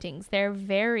her paintings, they're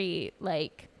very,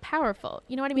 like, powerful.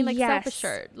 You know what I mean? Like,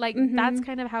 self-assured. Like, that's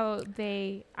kind of how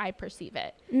I perceive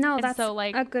it. No, and that's so,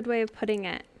 like, a good way of putting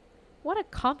it. What a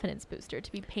confidence booster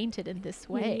to be painted in this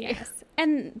way. Yes.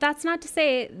 And that's not to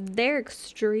say they're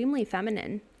extremely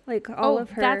feminine. Like, all of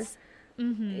her.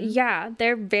 Yeah,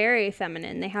 they're very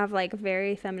feminine. They have, like,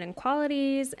 very feminine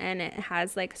qualities, and it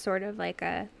has, like, sort of like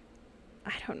I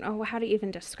don't know how to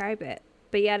even describe it.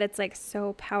 But yet it's, like,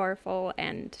 so powerful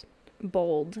and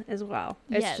bold as well.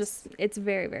 It's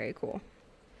very, very cool.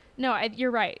 No,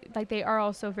 you're right. Like, they are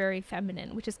also very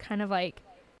feminine, which is kind of like,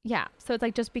 yeah, so it's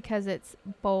like, just because it's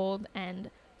bold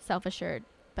and self-assured,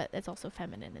 but it's also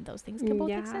feminine, and those things can both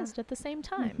exist at the same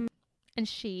time. And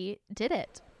she did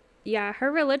it. Yeah,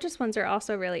 her religious ones are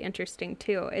also really interesting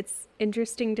too. It's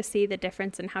interesting to see the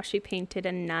difference in how she painted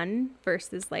a nun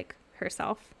versus like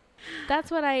herself. That's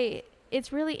what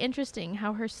it's really interesting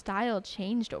how her style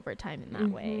changed over time in that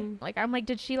way. Like, I'm like,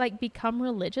 did she like become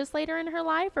religious later in her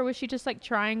life, or was she just like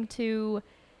trying to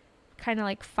kind of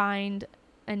like find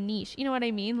a niche? You know what I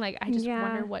mean? Like, I just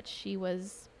wonder what she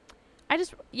was. I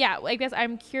guess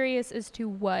I'm curious as to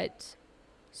what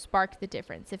sparked the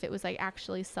difference, if it was like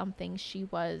actually something she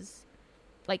was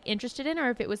like interested in, or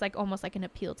if it was like almost like an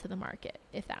appeal to the market,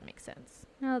 if that makes sense.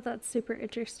 Oh, that's super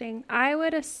interesting. I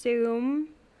would assume,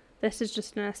 this is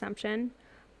just an assumption,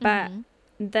 but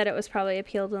that it was probably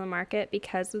appeal to the market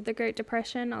because of the Great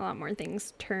Depression. A lot more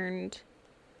things turned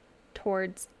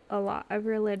towards a lot of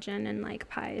religion and like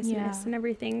piousness and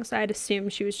everything. So I'd assume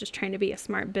she was just trying to be a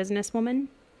smart businesswoman.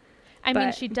 I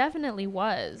mean, she definitely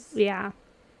was. Yeah.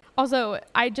 Also,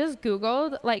 I just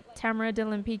Googled like Tamara de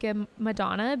Lempicka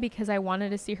Madonna because I wanted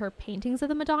to see her paintings of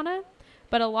the Madonna.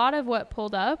 But a lot of what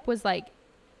pulled up was like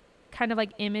kind of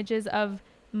like images of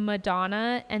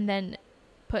Madonna and then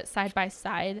put side by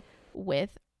side with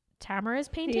Tamara's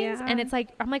paintings. And it's like,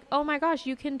 I'm like, oh my gosh,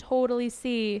 you can totally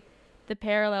see the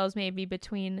parallels maybe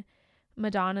between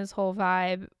Madonna's whole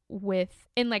vibe with,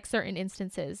 in like certain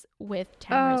instances, with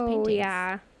Tamara's paintings. Oh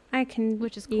yeah, I can,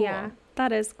 which is cool. Yeah,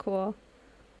 that is cool.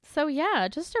 So yeah,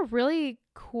 just a really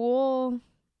cool,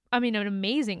 I mean, an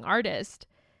amazing artist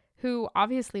who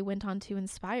obviously went on to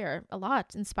inspired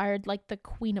like the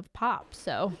Queen of Pop.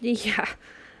 So yeah,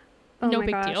 no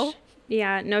big deal.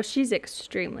 Yeah, no, she's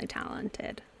extremely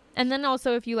talented. And then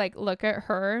also, if you like look at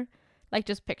her, like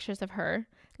just pictures of her,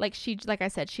 like like I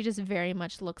said, she just very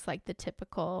much looks like the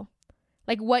typical,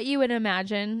 like what you would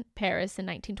imagine Paris in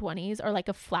 1920s, or like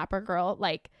a flapper girl.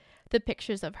 Like the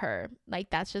pictures of her,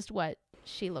 like that's just what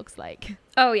she looks like.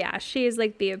 Oh yeah, she is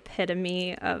like the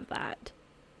epitome of that.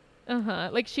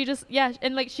 Like she just,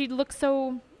 and like she looks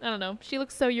so, I don't know, she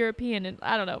looks so European, and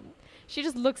I don't know, she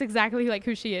just looks exactly like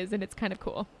who she is, and it's kind of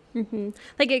cool.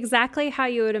 Like exactly how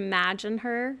you would imagine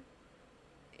her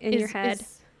in your head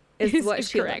is what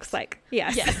she correct. Looks like.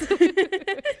 Yes.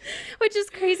 Which is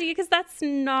crazy because that's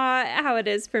not how it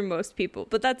is for most people,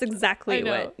 but that's exactly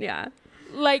what,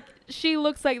 like she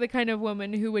looks like the kind of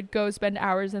woman who would go spend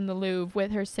hours in the Louvre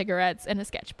with her cigarettes and a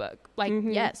sketchbook. Like,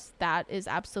 yes, that is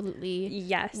absolutely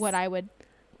what I would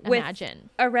imagine.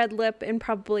 With a red lip and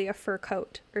probably a fur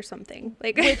coat or something.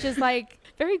 Like, which is like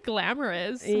very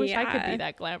glamorous. Wish I could be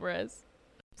that glamorous.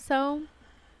 So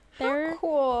there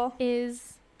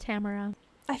is Tamara.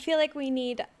 I feel like we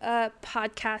need a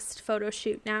podcast photo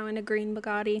shoot now in a green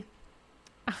Bugatti.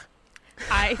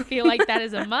 I feel like that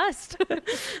is a must.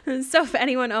 So if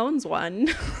anyone owns one,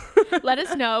 let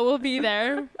us know. We'll be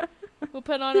there. We'll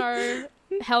put on our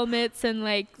helmets and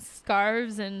like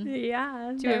scarves and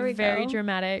do a very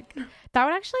dramatic. That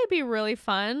would actually be really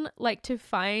fun, like to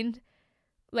find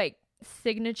like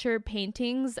signature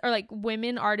paintings or like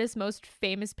women artists' most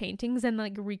famous paintings and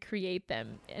like recreate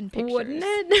them in pictures. Wouldn't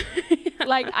it?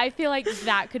 Like I feel like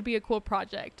that could be a cool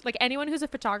project. Like anyone who's a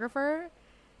photographer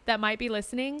that might be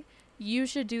listening, you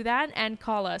should do that and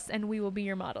call us and we will be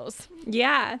your models.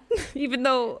 Yeah. Even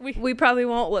though we probably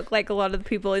won't look like a lot of the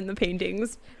people in the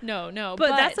paintings. No. But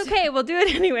that's okay. We'll do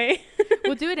it anyway.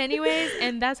 We'll do it anyways.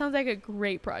 And that sounds like a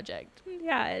great project.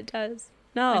 Yeah, it does.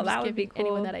 No, that would be cool.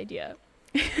 Anyone that idea.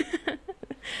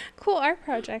 Cool art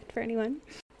project for anyone.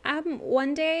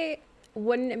 One day,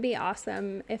 wouldn't it be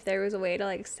awesome if there was a way to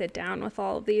like sit down with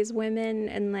all of these women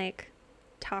and like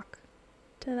talk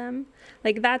to them?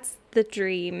 Like, that's the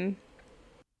dream.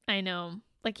 I know.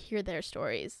 Like, hear their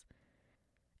stories.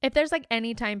 If there's like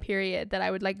any time period that I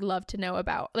would like love to know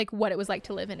about, like what it was like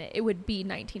to live in it, it would be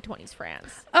 1920s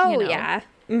France. Oh, you know? Yeah.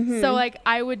 Mm-hmm. So like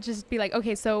I would just be like,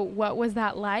 okay, so what was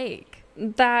that like?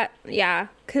 That, yeah,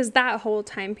 because that whole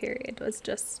time period was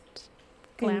just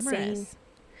glamorous. Insane.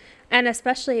 And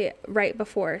especially right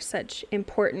before such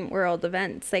important world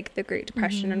events like the Great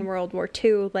Depression and World War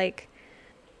II, like,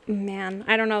 man,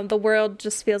 I don't know. The world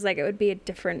just feels like it would be a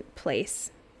different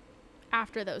place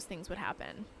after those things would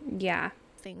happen. Yeah.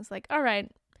 Things like, all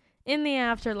right, in the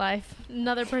afterlife,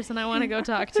 another person I want to go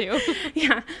talk to.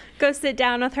 Yeah. Go sit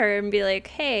down with her and be like,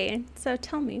 hey, so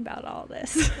tell me about all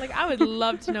this. Like, I would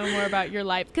love to know more about your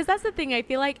life. Because that's the thing. I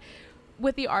feel like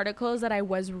with the articles that I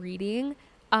was reading,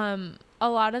 a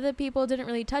lot of the people didn't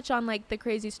really touch on like the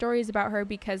crazy stories about her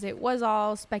because it was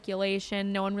all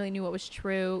speculation. No one really knew what was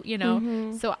true, you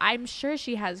know? So I'm sure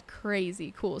she has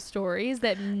crazy cool stories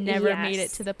that never made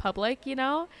it to the public, you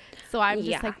know? So I'm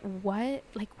just like, what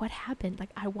happened?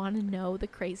 Like, I want to know the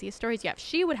craziest stories you have.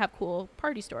 She would have cool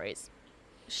party stories.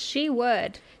 She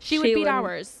would. She would beat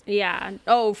ours. Yeah.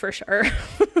 Oh, for sure.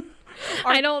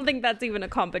 I don't think that's even a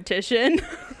competition.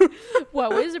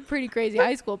 Well, it was a pretty crazy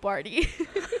high school party.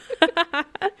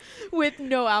 With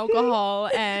no alcohol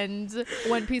and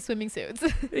one-piece swimming suits.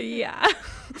 Yeah.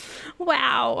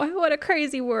 Wow. What a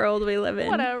crazy world we live in.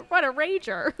 What a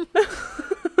rager.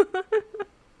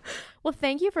 Well,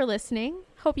 thank you for listening.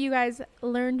 Hope you guys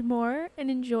learned more and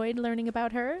enjoyed learning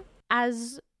about her.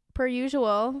 As per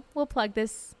usual, we'll plug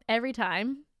this every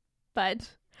time, but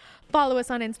follow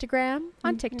us on Instagram,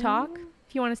 on TikTok,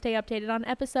 if you want to stay updated on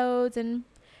episodes, and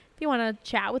if you want to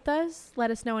chat with us,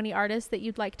 let us know any artists that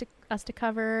you'd like us to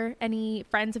cover, any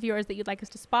friends of yours that you'd like us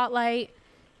to spotlight,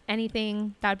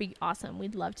 anything. That would be awesome.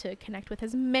 We'd love to connect with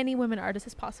as many women artists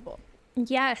as possible.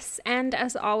 Yes, and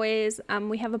as always,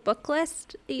 we have a book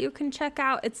list that you can check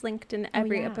out. It's linked in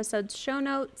every episode's show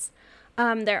notes.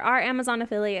 There are Amazon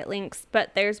affiliate links,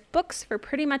 but there's books for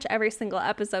pretty much every single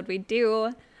episode we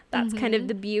do. That's kind of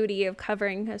the beauty of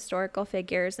covering historical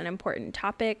figures and important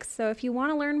topics. So if you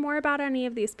want to learn more about any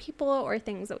of these people or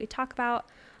things that we talk about,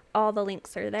 all the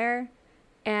links are there.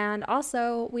 And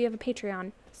also, we have a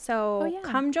Patreon. So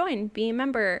come join, be a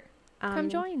member. Come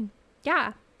join.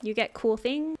 Yeah, you get cool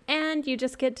things, and you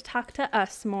just get to talk to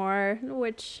us more,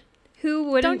 which who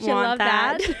wouldn't Don't you want love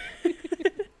that?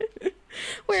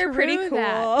 We're pretty cool.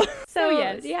 That. So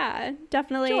yes. Yeah,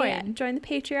 definitely join the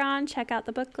Patreon, check out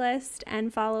the book list,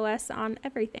 and follow us on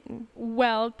everything.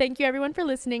 Well, thank you everyone for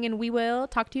listening, and we will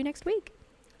talk to you next week.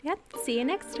 Yep. See you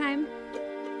next time.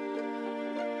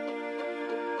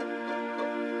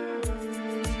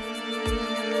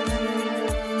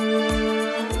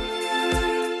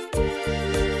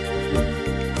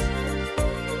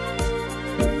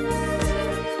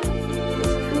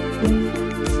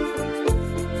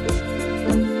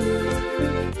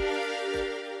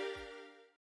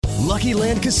 Lucky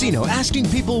Land Casino, asking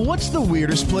people, what's the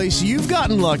weirdest place you've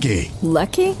gotten lucky?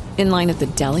 Lucky? In line at the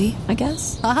deli, I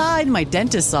guess? Aha, in my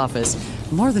dentist's office.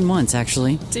 More than once,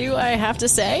 actually. Do I have to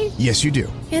say? Yes, you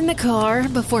do. In the car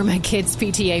before my kids'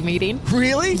 PTA meeting.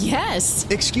 Really? Yes.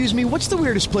 Excuse me, what's the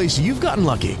weirdest place you've gotten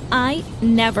lucky? I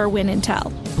never win and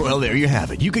tell. Well, there you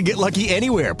have it. You can get lucky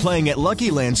anywhere, playing at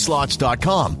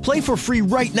LuckyLandSlots.com. Play for free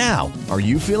right now. Are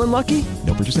you feeling lucky?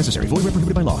 No purchase necessary. Void where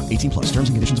prohibited by law. 18+. Terms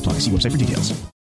and conditions apply. See website for details.